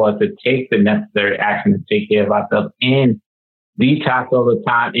important for us to take the necessary action to take care of ourselves and detox all the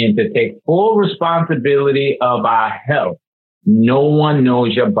time and to take full responsibility of our health. No one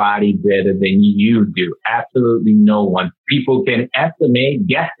knows your body better than you do. Absolutely no one. People can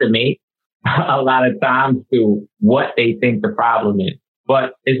guesstimate a lot of times to what they think the problem is.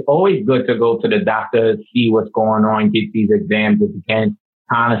 But it's always good to go to the doctor, see what's going on, get these exams if you can.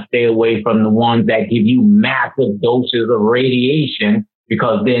 Kind of stay away from the ones that give you massive doses of radiation,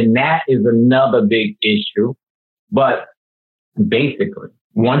 because then that is another big issue. But basically,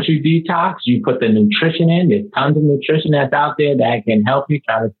 once you detox, you put the nutrition in. There's tons of nutrition that's out there that can help you.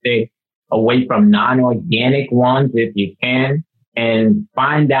 Try to stay away from non-organic ones if you can, and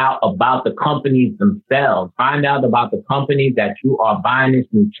find out about the companies themselves. Find out about the companies that you are buying this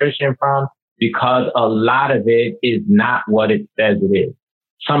nutrition from, because a lot of it is not what it says it is.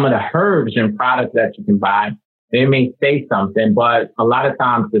 Some of the herbs and products that you can buy, they may say something, but a lot of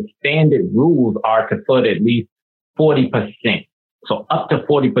times the standard rules are to put at least 40%. So up to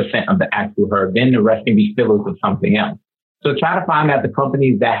 40% of the actual herb, then the rest can be fillers of something else. So try to find out the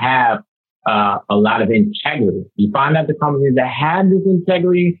companies that have a lot of integrity. You find out the companies that have this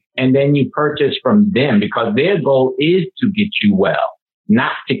integrity, and then you purchase from them, because their goal is to get you well,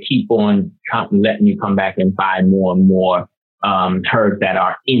 not to keep on letting you come back and buy more and more herbs that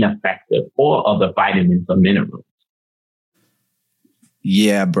are ineffective, or other vitamins or minerals.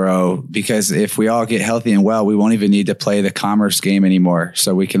 Yeah, bro, because if we all get healthy and well, we won't even need to play the commerce game anymore.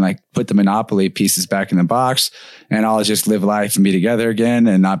 So we can put the Monopoly pieces back in the box and all just live life and be together again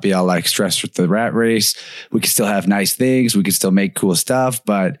and not be all stressed with the rat race. We can still have nice things. We can still make cool stuff,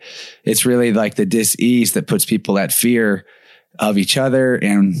 but it's really the dis-ease that puts people at fear of each other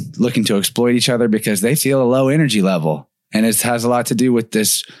and looking to exploit each other because they feel a low energy level. And it has a lot to do with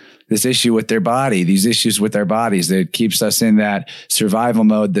this issue with their body, these issues with our bodies that keeps us in that survival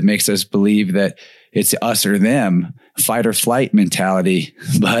mode that makes us believe that it's us or them, fight or flight mentality.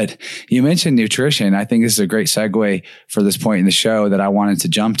 But you mentioned nutrition. I think this is a great segue for this point in the show that I wanted to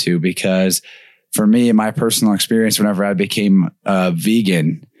jump to, because for me, in my personal experience, whenever I became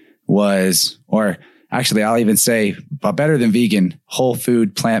vegan was, or actually I'll even say better than vegan, whole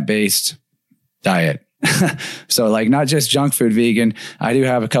food, plant-based diet. So not just junk food vegan. I do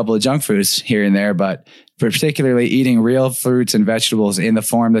have a couple of junk foods here and there, but particularly eating real fruits and vegetables in the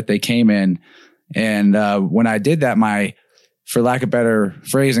form that they came in. And when I did that, for lack of better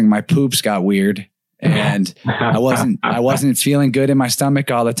phrasing, my poops got weird, and I wasn't feeling good in my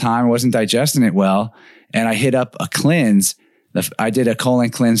stomach all the time. I wasn't digesting it well. And I hit up a cleanse. I did a colon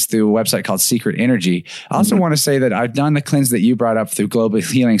cleanse through a website called Secret Energy. I also want to say that I've done the cleanse that you brought up through Global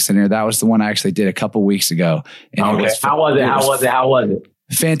Healing Center. That was the one I actually did a couple weeks ago. And How was it?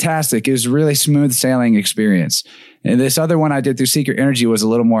 Fantastic. It was a really smooth sailing experience. And this other one I did through Secret Energy was a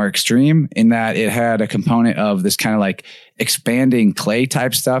little more extreme in that it had a component of this kind of expanding clay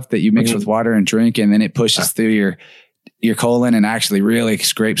type stuff that you mix with water and drink, and then it pushes through your colon and actually really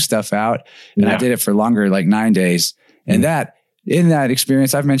scrapes stuff out. And I did it for longer, 9 days. And in that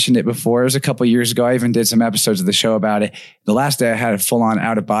experience, I've mentioned it before. It was a couple of years ago. I even did some episodes of the show about it. The last day I had a full on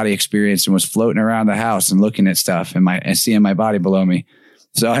out of body experience and was floating around the house and looking at stuff and seeing my body below me.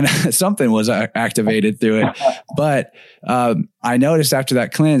 So something was activated through it. But I noticed after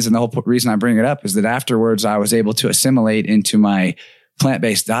that cleanse, and the whole reason I bring it up is that afterwards I was able to assimilate into my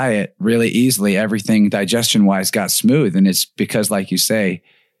plant-based diet really easily. Everything digestion wise got smooth. And it's because, like you say,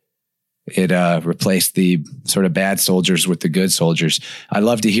 it replaced the sort of bad soldiers with the good soldiers. I'd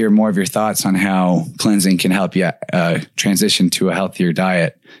love to hear more of your thoughts on how cleansing can help you transition to a healthier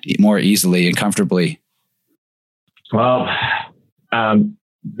diet more easily and comfortably. Well,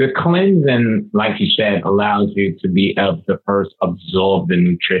 the cleansing, like you said, allows you to be able to first absorb the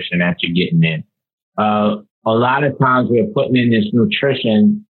nutrition that you're getting in. A lot of times we're putting in this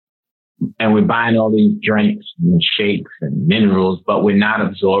nutrition and we're buying all these drinks and shakes and minerals, but we're not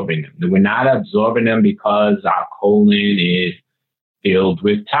absorbing them. We're not absorbing them because our colon is filled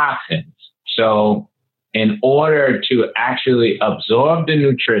with toxins. So in order to actually absorb the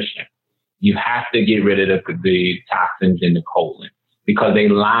nutrition, you have to get rid of the toxins in the colon, because they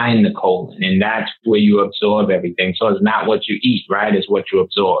line the colon, and that's where you absorb everything. So it's not what you eat, right? It's what you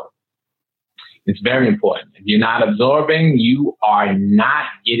absorb. It's very important. If you're not absorbing, you are not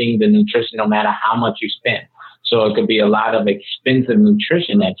getting the nutrition no matter how much you spend. So it could be a lot of expensive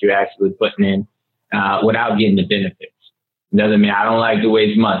nutrition that you're actually putting in without getting the benefits. Doesn't mean I don't like to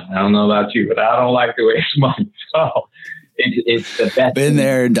waste money. I don't know about you, but I don't like to waste money. So it's the best. Been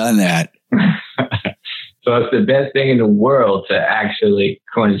there and done that. So it's the best thing in the world to actually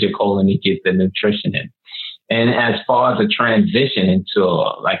cleanse your colon and get the nutrition in. And as far as a transition into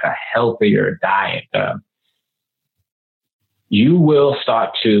like a healthier diet, you will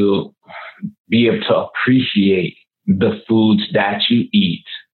start to be able to appreciate the foods that you eat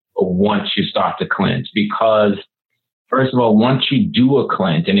once you start to cleanse. Because first of all, once you do a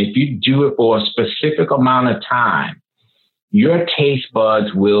cleanse, and if you do it for a specific amount of time, your taste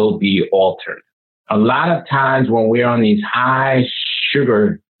buds will be altered. A lot of times when we're on these high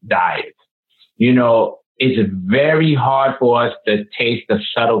sugar diets, it's very hard for us to taste the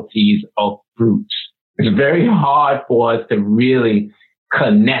subtleties of fruits. It's very hard for us to really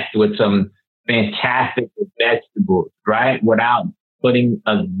connect with some fantastic vegetables, right? Without putting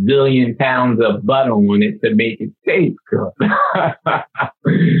a zillion pounds of butter on it to make it taste good.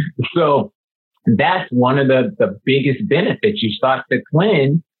 So that's one of the biggest benefits. You start to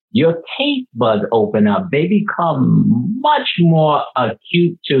cleanse, your taste buds open up. They become much more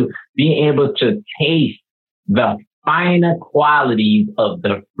acute to being able to taste the finer qualities of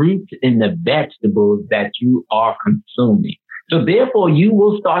the fruits and the vegetables that you are consuming. So therefore, you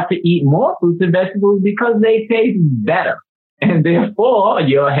will start to eat more fruits and vegetables because they taste better. And therefore,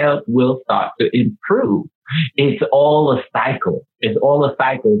 your health will start to improve. It's all a cycle. It's all a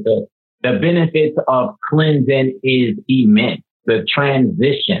cycle. The benefits of cleansing is immense. The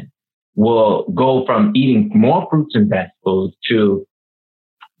transition will go from eating more fruits and vegetables to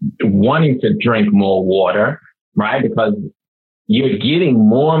wanting to drink more water, right? Because you're getting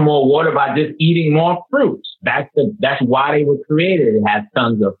more and more water by just eating more fruits. That's why they were created. It has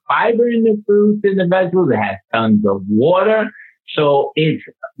tons of fiber in the fruits and the vegetables. It has tons of water. So it's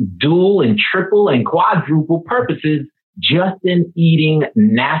dual and triple and quadruple purposes just in eating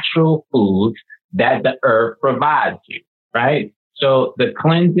natural foods that the earth provides you, right? So the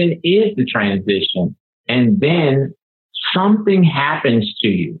cleansing is the transition. And then something happens to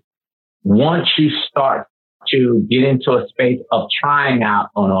you once you start to get into a space of trying out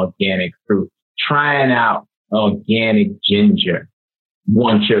an organic fruit, trying out organic ginger.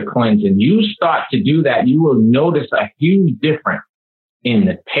 Once you're cleansing, you start to do that, you will notice a huge difference in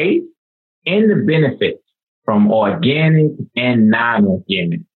the taste and the benefits from organic and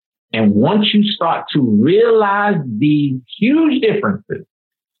non-organic. And once you start to realize these huge differences,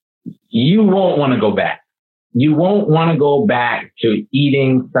 you won't want to go back. You won't want to go back to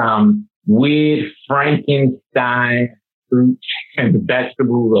eating some weird Frankenstein fruits and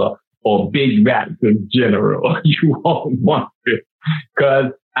vegetables or big rats in general. You won't want to,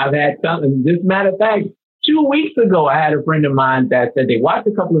 because I've had something. Just matter of fact, 2 weeks ago, I had a friend of mine that said they watched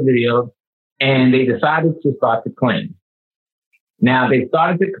a couple of videos and they decided to start to cleanse. Now they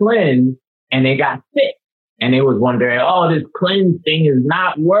started to cleanse and they got sick and they was wondering, oh, this cleanse thing is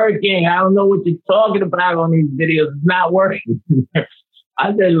not working. I don't know what you're talking about on these videos. It's not working.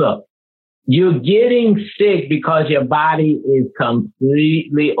 I said, look, you're getting sick because your body is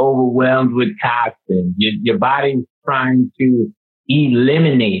completely overwhelmed with toxins. Your body's trying to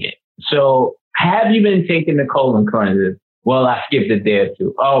eliminate it. So have you been taking the colon cleanses? Well, I skipped it there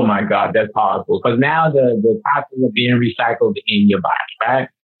too. Oh my God, that's horrible. Because now the toxins are being recycled in your body, right?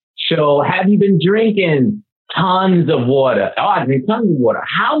 So have you been drinking tons of water? Oh, I drink tons of water.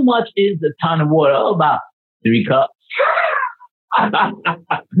 How much is a ton of water? Oh, about 3 cups.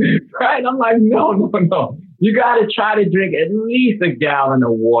 Right? I'm like, no. You got to try to drink at least a gallon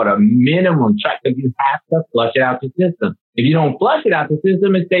of water, minimum. Because you have to flush it out the system. If you don't flush it out the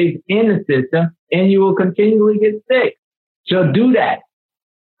system, it stays in the system and you will continually get sick. So do that.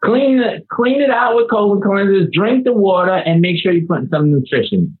 Clean it out with colon cleansers, drink the water, and make sure you put some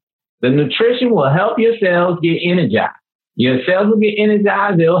nutrition in. The nutrition will help your cells get energized. Your cells will get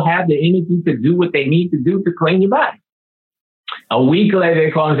energized. They'll have the energy to do what they need to do to clean your body. A week later,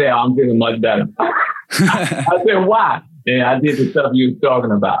 they call and say, oh, I'm feeling much better. I said, why? Yeah, I did the stuff you were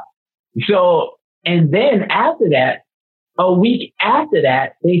talking about. So, and then after that, a week after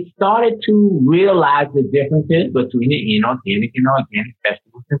that, they started to realize the differences between the inorganic and organic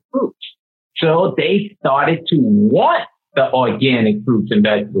vegetables and fruits. So they started to want the organic fruits and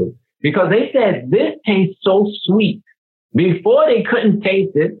vegetables because they said this tastes so sweet. Before they couldn't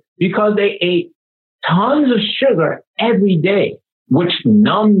taste it because they ate tons of sugar every day, which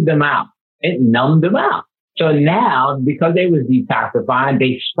numbed them out. It numbed them out. So now, because they was detoxifying,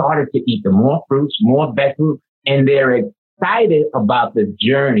 they started to eat the more fruits, more vegetables, and they're excited about the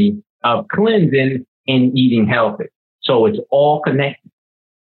journey of cleansing and eating healthy. So it's all connected.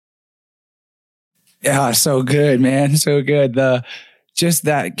 Yeah, so good, man. So good. just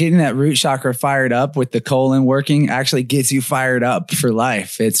that getting that root chakra fired up with the colon working actually gets you fired up for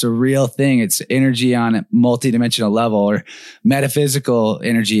life. It's a real thing. It's energy on a multidimensional level, or metaphysical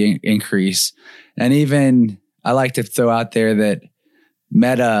energy increase. And even I like to throw out there that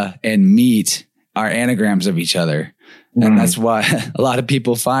meta and meat are anagrams of each other. And that's why a lot of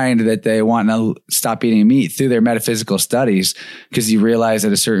people find that they want to stop eating meat through their metaphysical studies, because you realize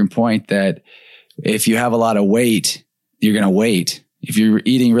at a certain point that if you have a lot of weight, you're going to wait. If you're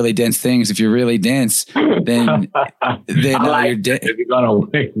eating really dense things, if you're really dense, then you're dense. If you're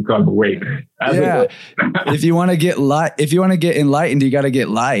going to wait. Yeah. If you want to get enlightened, you got to get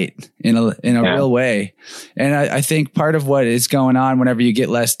light in a real way. And I think part of what is going on whenever you get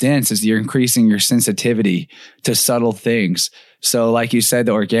less dense is you're increasing your sensitivity to subtle things. So like you said,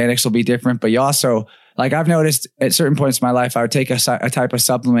 the organics will be different, but you also, like I've noticed at certain points in my life, I would take a type of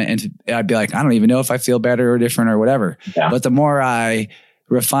supplement and I'd be like, I don't even know if I feel better or different or whatever. Yeah. But the more I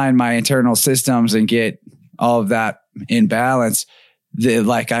refine my internal systems and get all of that in balance,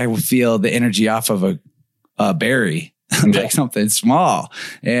 I would feel the energy off of a berry, like something small.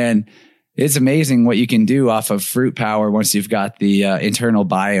 And it's amazing what you can do off of fruit power once you've got the internal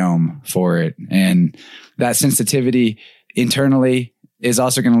biome for it. And that sensitivity internally is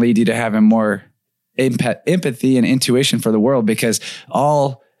also going to lead you to having more empathy and intuition for the world, because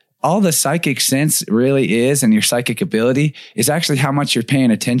all the psychic sense really is, and your psychic ability is actually how much you're paying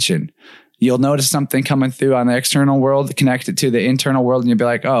attention. You'll notice something coming through on the external world, connect it to the internal world, and you'll be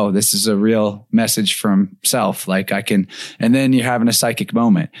like, oh, this is a real message from self. And then you're having a psychic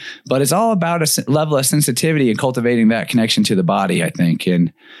moment. But it's all about a level of sensitivity and cultivating that connection to the body, I think.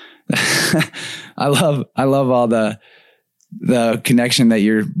 And I love all the connection that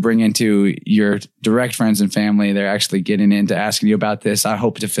you're bringing to your direct friends and family. They're actually getting into asking you about this. I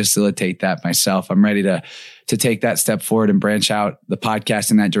hope to facilitate that myself. I'm ready to take that step forward and branch out the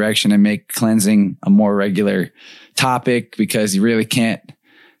podcast in that direction and make cleansing a more regular topic, because you really can't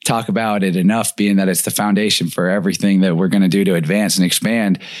talk about it enough, being that it's the foundation for everything that we're going to do to advance and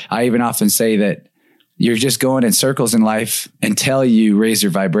expand. I even often say that you're just going in circles in life until you raise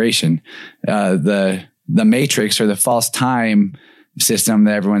your vibration. The matrix, or the false time system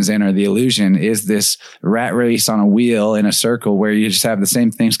that everyone's in, or the illusion, is this rat race on a wheel in a circle where you just have the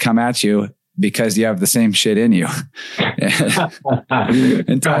same things come at you because you have the same shit in you.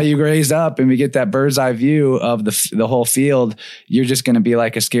 Until you raise up and we get that bird's eye view of the whole field, you're just going to be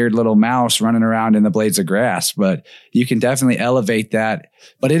like a scared little mouse running around in the blades of grass. But you can definitely elevate that.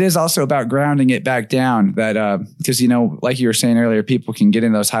 But it is also about grounding it back down, that because, like you were saying earlier, people can get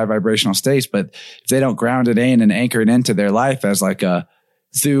in those high vibrational states, but if they don't ground it in and anchor it into their life as like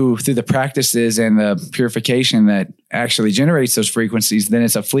through the practices and the purification that actually generates those frequencies, then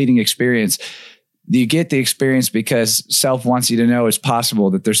it's a fleeting experience. You get the experience because self wants you to know it's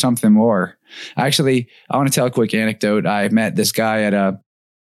possible, that there's something more. Actually, I want to tell a quick anecdote. I met this guy at a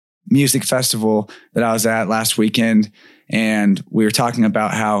music festival that I was at last weekend, and we were talking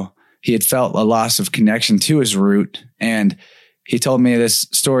about how he had felt a loss of connection to his root. And he told me this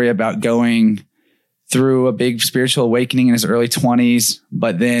story about going through a big spiritual awakening in his early 20s,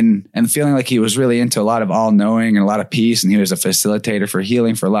 and feeling like he was really into a lot of all knowing and a lot of peace. And he was a facilitator for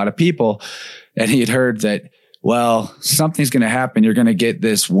healing for a lot of people. And he had heard that, well, something's going to happen. You're going to get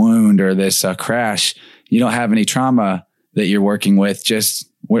this wound or this crash. You don't have any trauma that you're working with.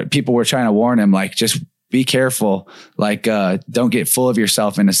 People were trying to warn him, like, just be careful. Like, don't get full of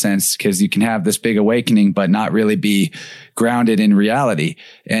yourself in a sense, because you can have this big awakening, but not really be grounded in reality.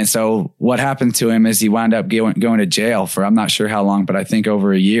 And so what happened to him is he wound up going to jail for, I'm not sure how long, but I think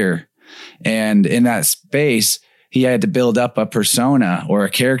over a year. And in that space, he had to build up a persona or a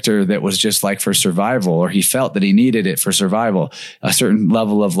character that was just like for survival, or he felt that he needed it for survival, a certain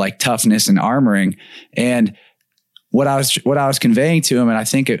level of like toughness and armoring. And what I was conveying to him, and I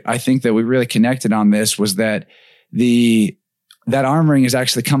think that we really connected on this, was that that armoring is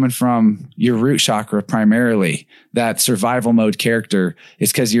actually coming from your root chakra primarily. That survival mode character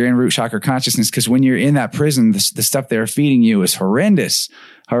is because you're in root chakra consciousness. Because when you're in that prison, the stuff they're feeding you is horrendous.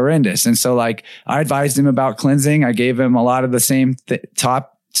 And so, like, I advised him about cleansing. I gave him a lot of the same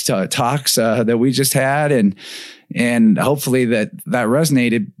talks that we just had, and hopefully that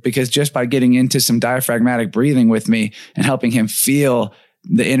resonated, because just by getting into some diaphragmatic breathing with me and helping him feel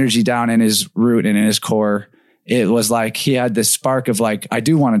the energy down in his root and in his core, it was like he had this spark of like, I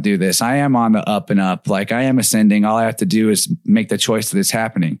do want to do this. I am on the up and up. Like, I am ascending. All I have to do is make the choice that it's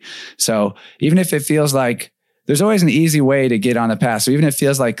happening. So even if it feels like there's always an easy way to get on the path. So even if it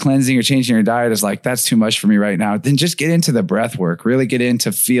feels like cleansing or changing your diet is like, that's too much for me right now, then just get into the breath work, really get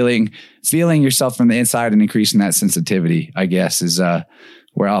into feeling yourself from the inside and increasing that sensitivity, I guess, is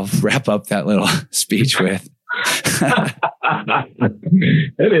where I'll wrap up that little speech with.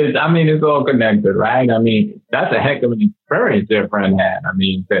 It is. I mean, it's all connected, right? I mean, that's a heck of an experience their friend had. I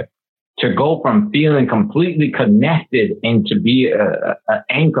mean, to go from feeling completely connected and to be an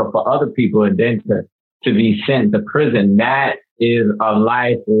anchor for other people, and then to be sent to prison, that is a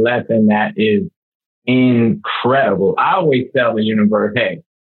life lesson that is incredible. I always tell the universe, hey,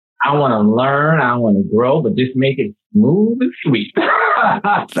 I want to learn, I want to grow, but just make it smooth and sweet.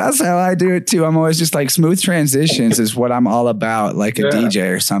 That's how I do it too. I'm always just like, smooth transitions is what I'm all about, like a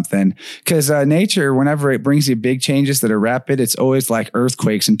DJ or something. Because nature, whenever it brings you big changes that are rapid, it's always like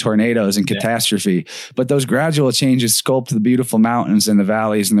earthquakes and tornadoes and catastrophe. But those gradual changes sculpt the beautiful mountains and the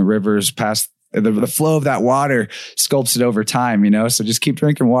valleys and the rivers past the flow of that water sculpts it over time, So just keep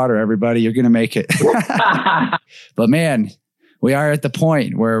drinking water, everybody. You're going to make it. But man, we are at the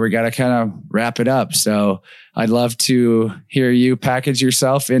point where we got to kind of wrap it up. So I'd love to hear you package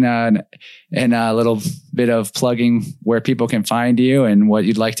yourself in a little bit of plugging where people can find you and what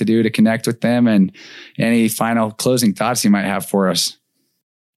you'd like to do to connect with them, and any final closing thoughts you might have for us.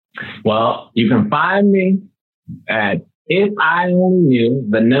 Well, you can find me at If I Only Knew,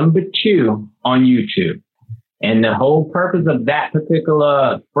 the number 2 on YouTube. And the whole purpose of that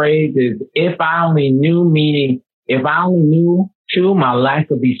particular phrase is if I only knew, meaning if I only knew too, my life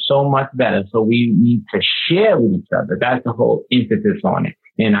would be so much better. So we need to share with each other. That's the whole emphasis on it.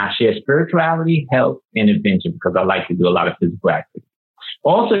 And I share spirituality, health, and adventure because I like to do a lot of physical activity.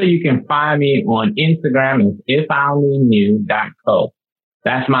 Also, you can find me on Instagram as ifonlyknew.co.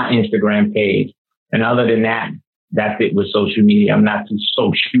 That's my Instagram page. And other than that, that's it with social media. I'm not too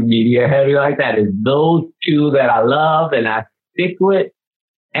social media heavy like that. It's those two that I love and I stick with.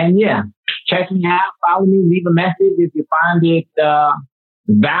 And yeah, check me out, follow me, leave a message if you find it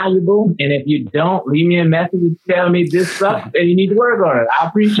valuable. And if you don't, leave me a message and tell me this sucks and you need to work on it. I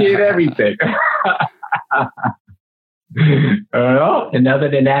appreciate everything. And other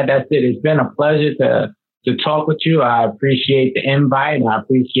than that, that's it. It's been a pleasure to talk with you. I appreciate the invite and I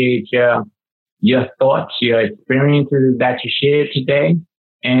appreciate your thoughts, your experiences that you shared today.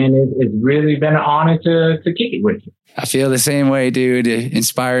 And it's really been an honor to kick it with you. I feel the same way, dude. It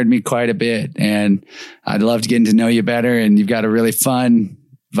inspired me quite a bit. And I'd love to get to know you better. And you've got a really fun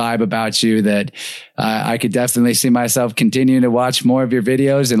vibe about you that I could definitely see myself continuing to watch more of your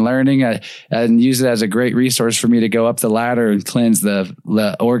videos and learning and use it as a great resource for me to go up the ladder and cleanse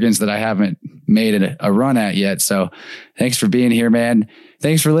the organs that I haven't made a run at yet. So thanks for being here, man.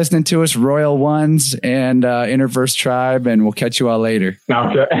 Thanks for listening to us, Royal Ones and Interverse Tribe, and we'll catch you all later.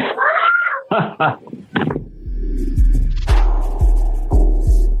 Okay.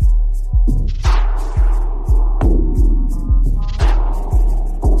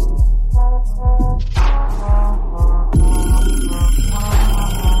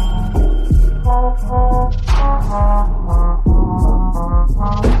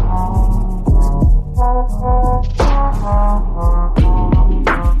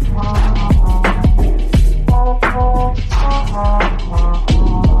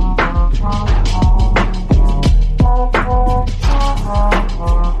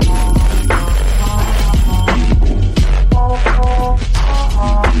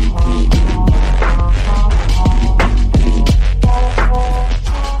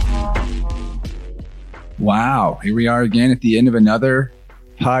 Wow. Here we are again at the end of another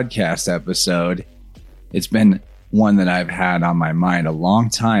podcast episode. It's been one that I've had on my mind a long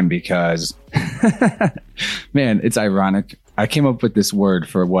time because, man, it's ironic. I came up with this word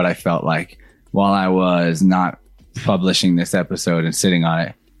for what I felt like while I was not publishing this episode and sitting on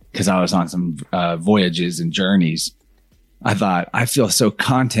it because I was on some voyages and journeys. I thought, I feel so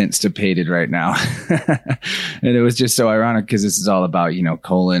content-stipated right now. And it was just so ironic because this is all about,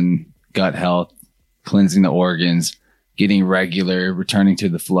 colon, gut health, cleansing the organs, getting regular, returning to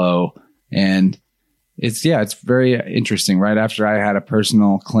the flow. And it's very interesting. Right after I had a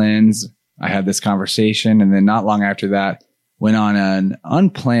personal cleanse, I had this conversation. And then not long after that, went on an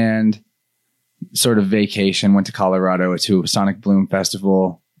unplanned sort of vacation, went to Colorado to Sonic Bloom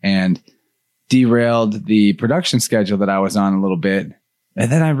Festival and derailed the production schedule that I was on a little bit.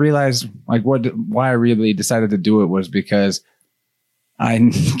 And then I realized why I really decided to do it was because I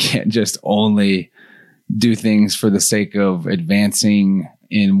can't just only do things for the sake of advancing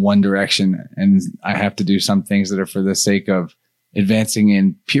in one direction. And I have to do some things that are for the sake of advancing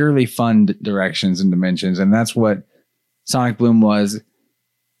in purely fun directions and dimensions. And that's what Sonic Bloom was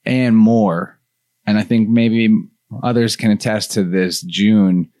and more. And I think maybe others can attest to this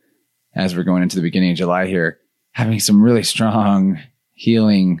June, as we're going into the beginning of July here, having some really strong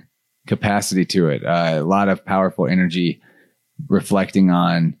healing capacity to it. A lot of powerful energy reflecting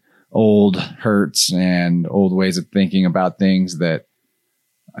on old hurts and old ways of thinking about things, that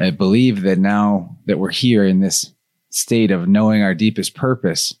I believe that now that we're here in this state of knowing our deepest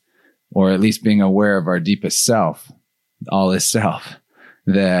purpose, or at least being aware of our deepest self, all is self,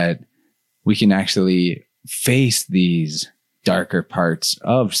 that we can actually face these darker parts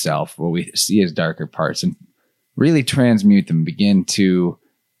of self, what we see as darker parts, and really transmute them, begin to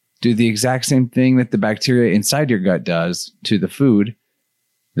do the exact same thing that the bacteria inside your gut does to the food,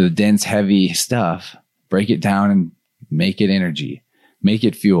 the dense, heavy stuff. Break it down and make it energy, make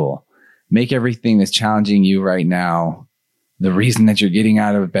it fuel, make everything that's challenging you right now. The reason that you're getting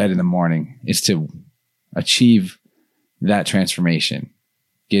out of bed in the morning is to achieve that transformation,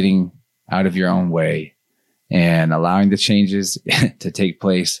 getting out of your own way and allowing the changes to take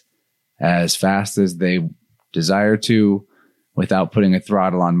place as fast as they desire to, without putting a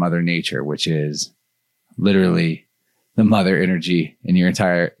throttle on Mother Nature, which is literally the mother energy in your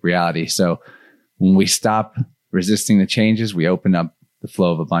entire reality. So when we stop resisting the changes, we open up the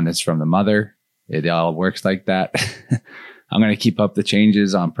flow of abundance from the mother. It all works like that. I'm going to keep up the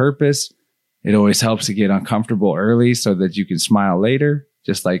changes on purpose. It always helps to get uncomfortable early so that you can smile later,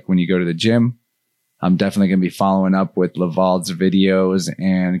 just like when you go to the gym. I'm definitely going to be following up with Laval's videos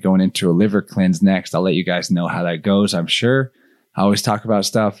and going into a liver cleanse next. I'll let you guys know how that goes, I'm sure. I always talk about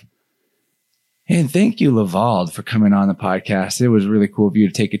stuff. And thank you, Laval, for coming on the podcast. It was really cool of you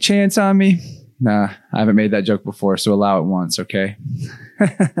to take a chance on me. Nah, I haven't made that joke before, so allow it once, okay?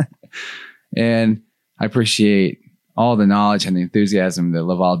 And I appreciate all the knowledge and the enthusiasm that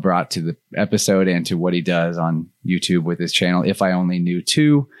Laval brought to the episode and to what he does on YouTube with his channel, If I Only Knew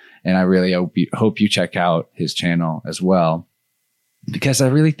Too. And I really hope you check out his channel as well, because I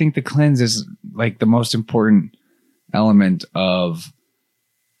really think the cleanse is like the most important element of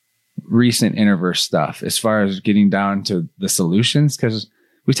recent Interverse stuff as far as getting down to the solutions, because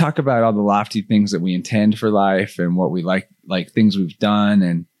we talk about all the lofty things that we intend for life and what we like things we've done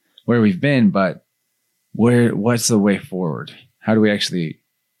and where we've been, but what's the way forward? How do we actually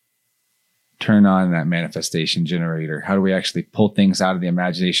turn on that manifestation generator? How do we actually pull things out of the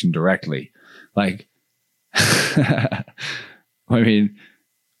imagination directly? Like, I mean,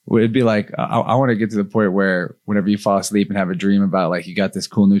 it'd be like, I want to get to the point where whenever you fall asleep and have a dream about like you got this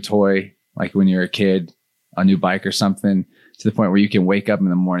cool new toy, like when you're a kid, a new bike or something, to the point where you can wake up in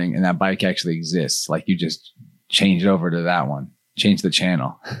the morning and that bike actually exists. Like you just change it over to that one, change the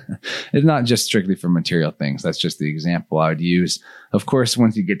channel. It's not just strictly for material things. That's just the example I would use. Of course,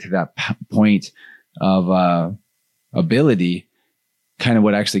 once you get to that point of ability, kind of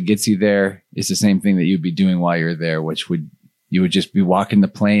what actually gets you there is the same thing that you'd be doing while you're there, which you would just be walking the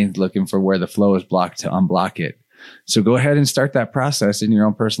plains looking for where the flow is blocked to unblock it. So go ahead and start that process in your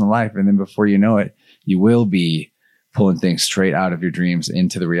own personal life. And then before you know it, you will be pulling things straight out of your dreams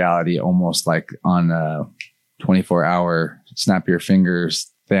into the reality, almost like on a 24-hour snap your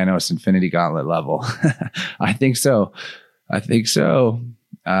fingers Thanos Infinity Gauntlet level. I think so.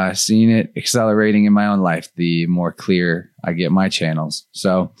 Seeing it accelerating in my own life, the more clear I get my channels.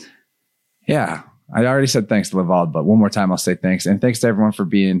 So yeah, I already said thanks to Laval, but one more time I'll say thanks. And thanks to everyone for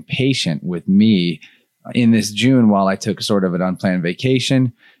being patient with me in this June while I took sort of an unplanned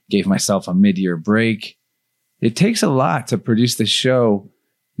vacation, gave myself a mid-year break. It takes a lot to produce this show.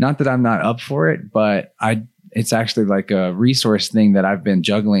 Not that I'm not up for it, but it's actually like a resource thing that I've been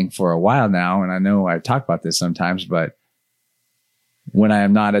juggling for a while now. And I know I've talked about this sometimes, but when I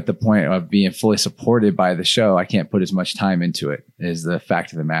am not at the point of being fully supported by the show, I can't put as much time into it, is the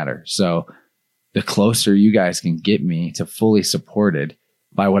fact of the matter. So the closer you guys can get me to fully supported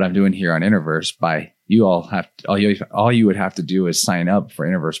by what I'm doing here on Interverse, by you all all you would have to do is sign up for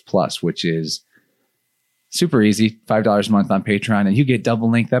Interverse Plus, which is super easy, $5 a month on Patreon, and you get double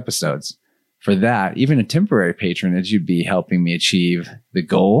length episodes. For that, even a temporary patronage, you'd be helping me achieve the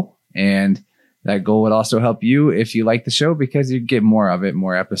goal. And that goal would also help you if you like the show, because you get more of it,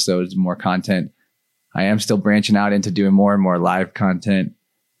 more episodes, more content. I am still branching out into doing more and more live content.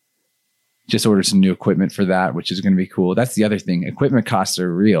 Just ordered some new equipment for that, which is going to be cool. That's the other thing. Equipment costs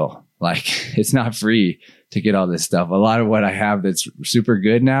are real. Like, it's not free to get all this stuff. A lot of what I have that's super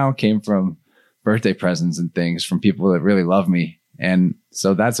good now came from birthday presents and things from people that really love me. And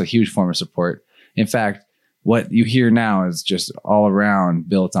so that's a huge form of support. In fact, what you hear now is just all around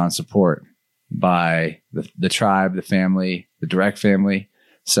built on support by the tribe, the family, the direct family.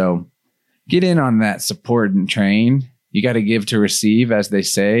 So get in on that support and train. You got to give to receive, as they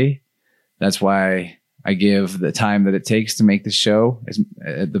say. That's why I give the time that it takes to make the show as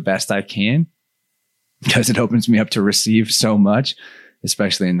the best I can, because it opens me up to receive so much,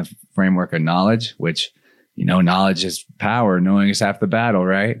 especially in the framework of knowledge, which, knowledge is power. Knowing is half the battle,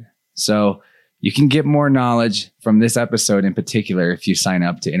 right? So you can get more knowledge from this episode in particular if you sign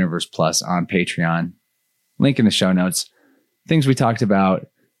up to Interverse Plus on Patreon. Link in the show notes. Things we talked about: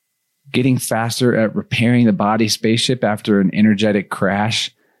 getting faster at repairing the body spaceship after an energetic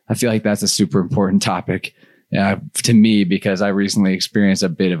crash. I feel like that's a super important topic to me, because I recently experienced a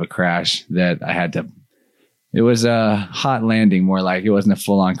bit of a crash that I had to. It was a hot landing, more like. It wasn't a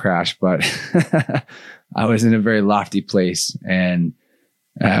full-on crash, but I was in a very lofty place, and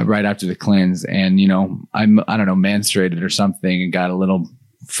right after the cleanse, and I don't know, menstruated or something, and got a little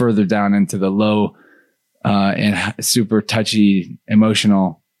further down into the low and super touchy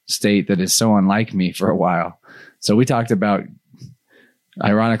emotional state that is so unlike me for a while. So we talked about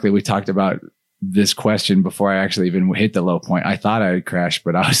this question before I actually even hit the low point. I thought I had crashed,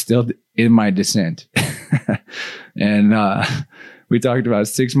 but I was still in my descent. And we talked about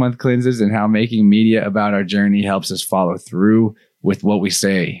 6-month cleanses and how making media about our journey helps us follow through with what we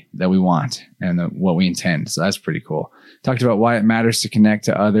say that we want and what we intend. So that's pretty cool. Talked about why it matters to connect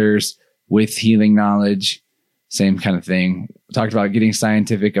to others with healing knowledge. Same kind of thing. Talked about getting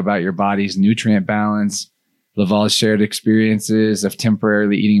scientific about your body's nutrient balance. Laval's shared experiences of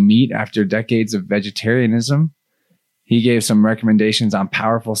temporarily eating meat after decades of vegetarianism. He gave some recommendations on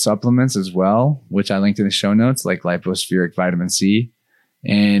powerful supplements as well, which I linked in the show notes, like lipospheric vitamin C.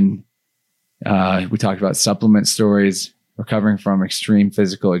 And we talked about supplement stories, recovering from extreme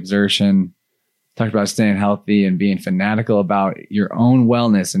physical exertion. Talked about staying healthy and being fanatical about your own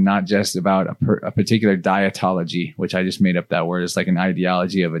wellness and not just about a particular dietology, which I just made up that word. It's like an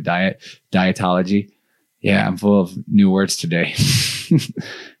ideology of a dietology. Yeah, I'm full of new words today.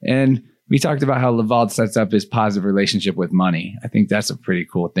 And we talked about how Laval sets up his positive relationship with money. I think that's a pretty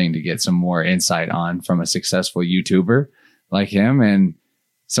cool thing to get some more insight on from a successful YouTuber like him, and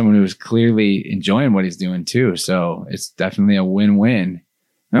someone who's clearly enjoying what he's doing too. So it's definitely a win-win.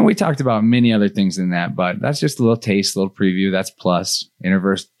 And we talked about many other things in that, but that's just a little taste, a little preview. That's Plus,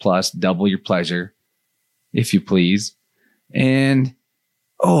 Interverse Plus, double your pleasure, if you please. And,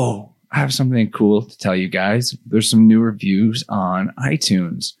 I have something cool to tell you guys. There's some new reviews on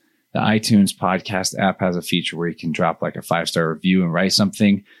iTunes. The iTunes podcast app has a feature where you can drop like a 5-star review and write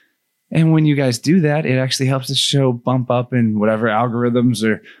something. And when you guys do that, it actually helps the show bump up in whatever algorithms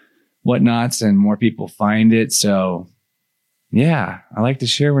or whatnots, and more people find it. So yeah, I like to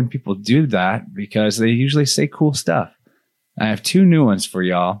share when people do that because they usually say cool stuff. I have 2 new ones for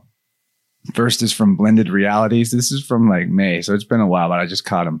y'all. First is from Blended Realities. This is from like May, so it's been a while, but I just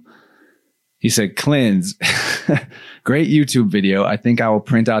caught him. He said, "Cleanse. Great YouTube video. I think I will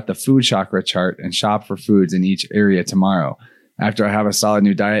print out the food chakra chart and shop for foods in each area tomorrow. After I have a solid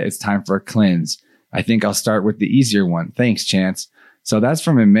new diet, it's time for a cleanse. I think I'll start with the easier one. Thanks, Chance." So that's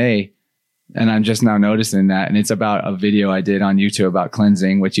from in May. And I'm just now noticing that. And it's about a video I did on YouTube about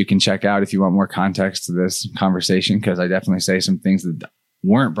cleansing, which you can check out if you want more context to this conversation, because I definitely say some things that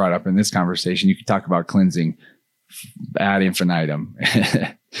weren't brought up in this conversation. You can talk about cleansing ad infinitum.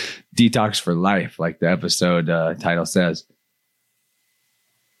 Detox for life, like the episode title says.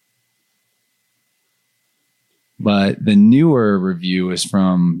 But the newer review is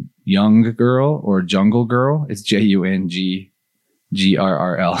from Young Girl or Jungle Girl. It's JUNGGRRL.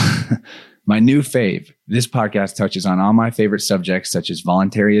 My new fave. This podcast touches on all my favorite subjects such as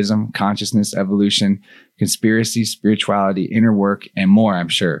voluntarism, consciousness, evolution, conspiracy, spirituality, inner work, and more, I'm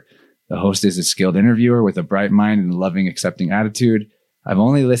sure. The host is a skilled interviewer with a bright mind and a loving, accepting attitude. I've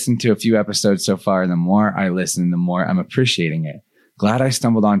only listened to a few episodes so far, and the more I listen, the more I'm appreciating it. Glad I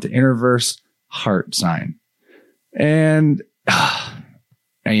stumbled onto Interverse, heart sign. And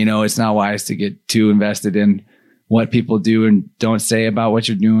it's not wise to get too invested in what people do and don't say about what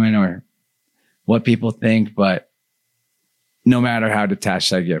you're doing or what people think. But no matter how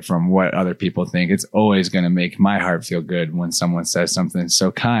detached I get from what other people think, it's always going to make my heart feel good when someone says something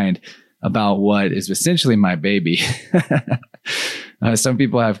so kind about what is essentially my baby. Some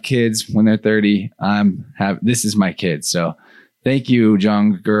people have kids when they're 30. This is my kid. So thank you,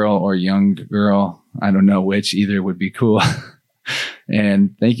 young girl or young girl. I don't know which, either would be cool.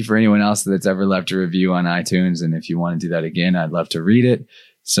 And thank you for anyone else that's ever left a review on iTunes. And if you want to do that again, I'd love to read it.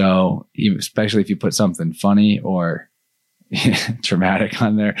 So especially if you put something funny or traumatic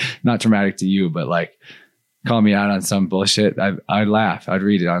on there, not traumatic to you, but like call me out on some bullshit, I'd laugh. I'd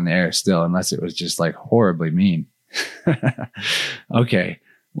read it on the air still, unless it was just like horribly mean. Okay.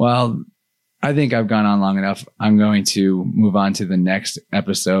 Well, I think I've gone on long enough. I'm going to move on to the next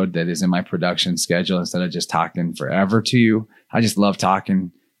episode that is in my production schedule instead of just talking forever to you. I just love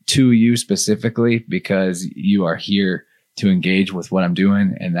talking to you specifically because you are here to engage with what I'm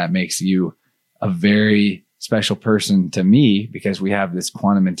doing. And that makes you a very special person to me because we have this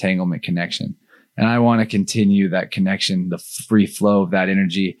quantum entanglement connection. And I want to continue that connection, the free flow of that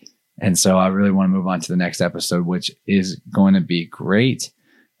energy. And so I really want to move on to the next episode, which is going to be great.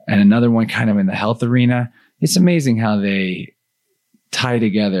 And another one kind of in the health arena. It's amazing how they tie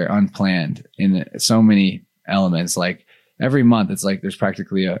together unplanned in so many elements. Like every month, it's like there's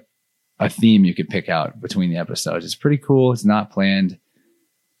practically a theme you could pick out between the episodes. It's pretty cool. It's not planned.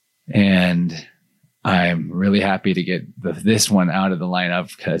 And I'm really happy to get this one out of the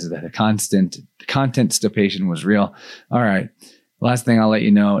lineup because the content stipation was real. All right. Last thing I'll let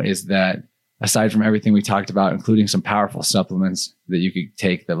you know is that aside from everything we talked about, including some powerful supplements that you could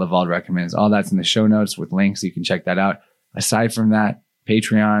take that Lavalde recommends, all that's in the show notes with links. You can check that out. Aside from that,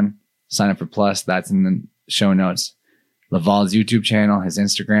 Patreon, sign up for Plus, that's in the show notes. Lavalde's YouTube channel, his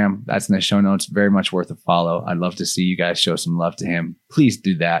Instagram, that's in the show notes. Very much worth a follow. I'd love to see you guys show some love to him. Please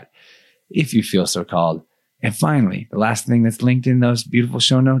do that if you feel so called. And finally, the last thing that's linked in those beautiful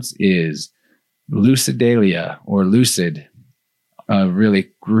show notes is Lucidalia or Lucid, a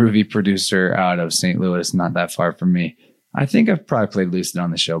really groovy producer out of St. Louis, not that far from me. I think I've probably played Lucid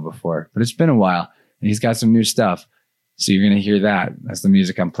on the show before, but it's been a while and he's got some new stuff. So you're going to hear that. That's the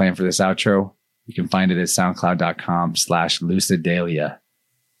music I'm playing for this outro. You can find it at soundcloud.com/Lucidalia.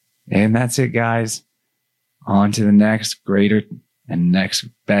 And that's it, guys. On to the next greater and next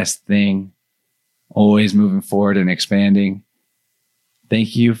best thing. Always moving forward and expanding.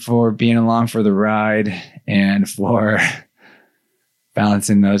 Thank you for being along for the ride and for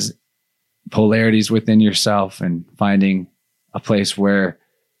balancing those polarities within yourself and finding a place where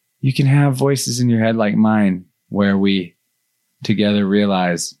you can have voices in your head like mine, where we together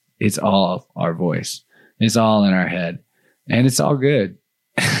realize it's all our voice. It's all in our head and it's all good.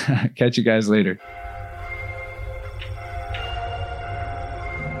 Catch you guys later.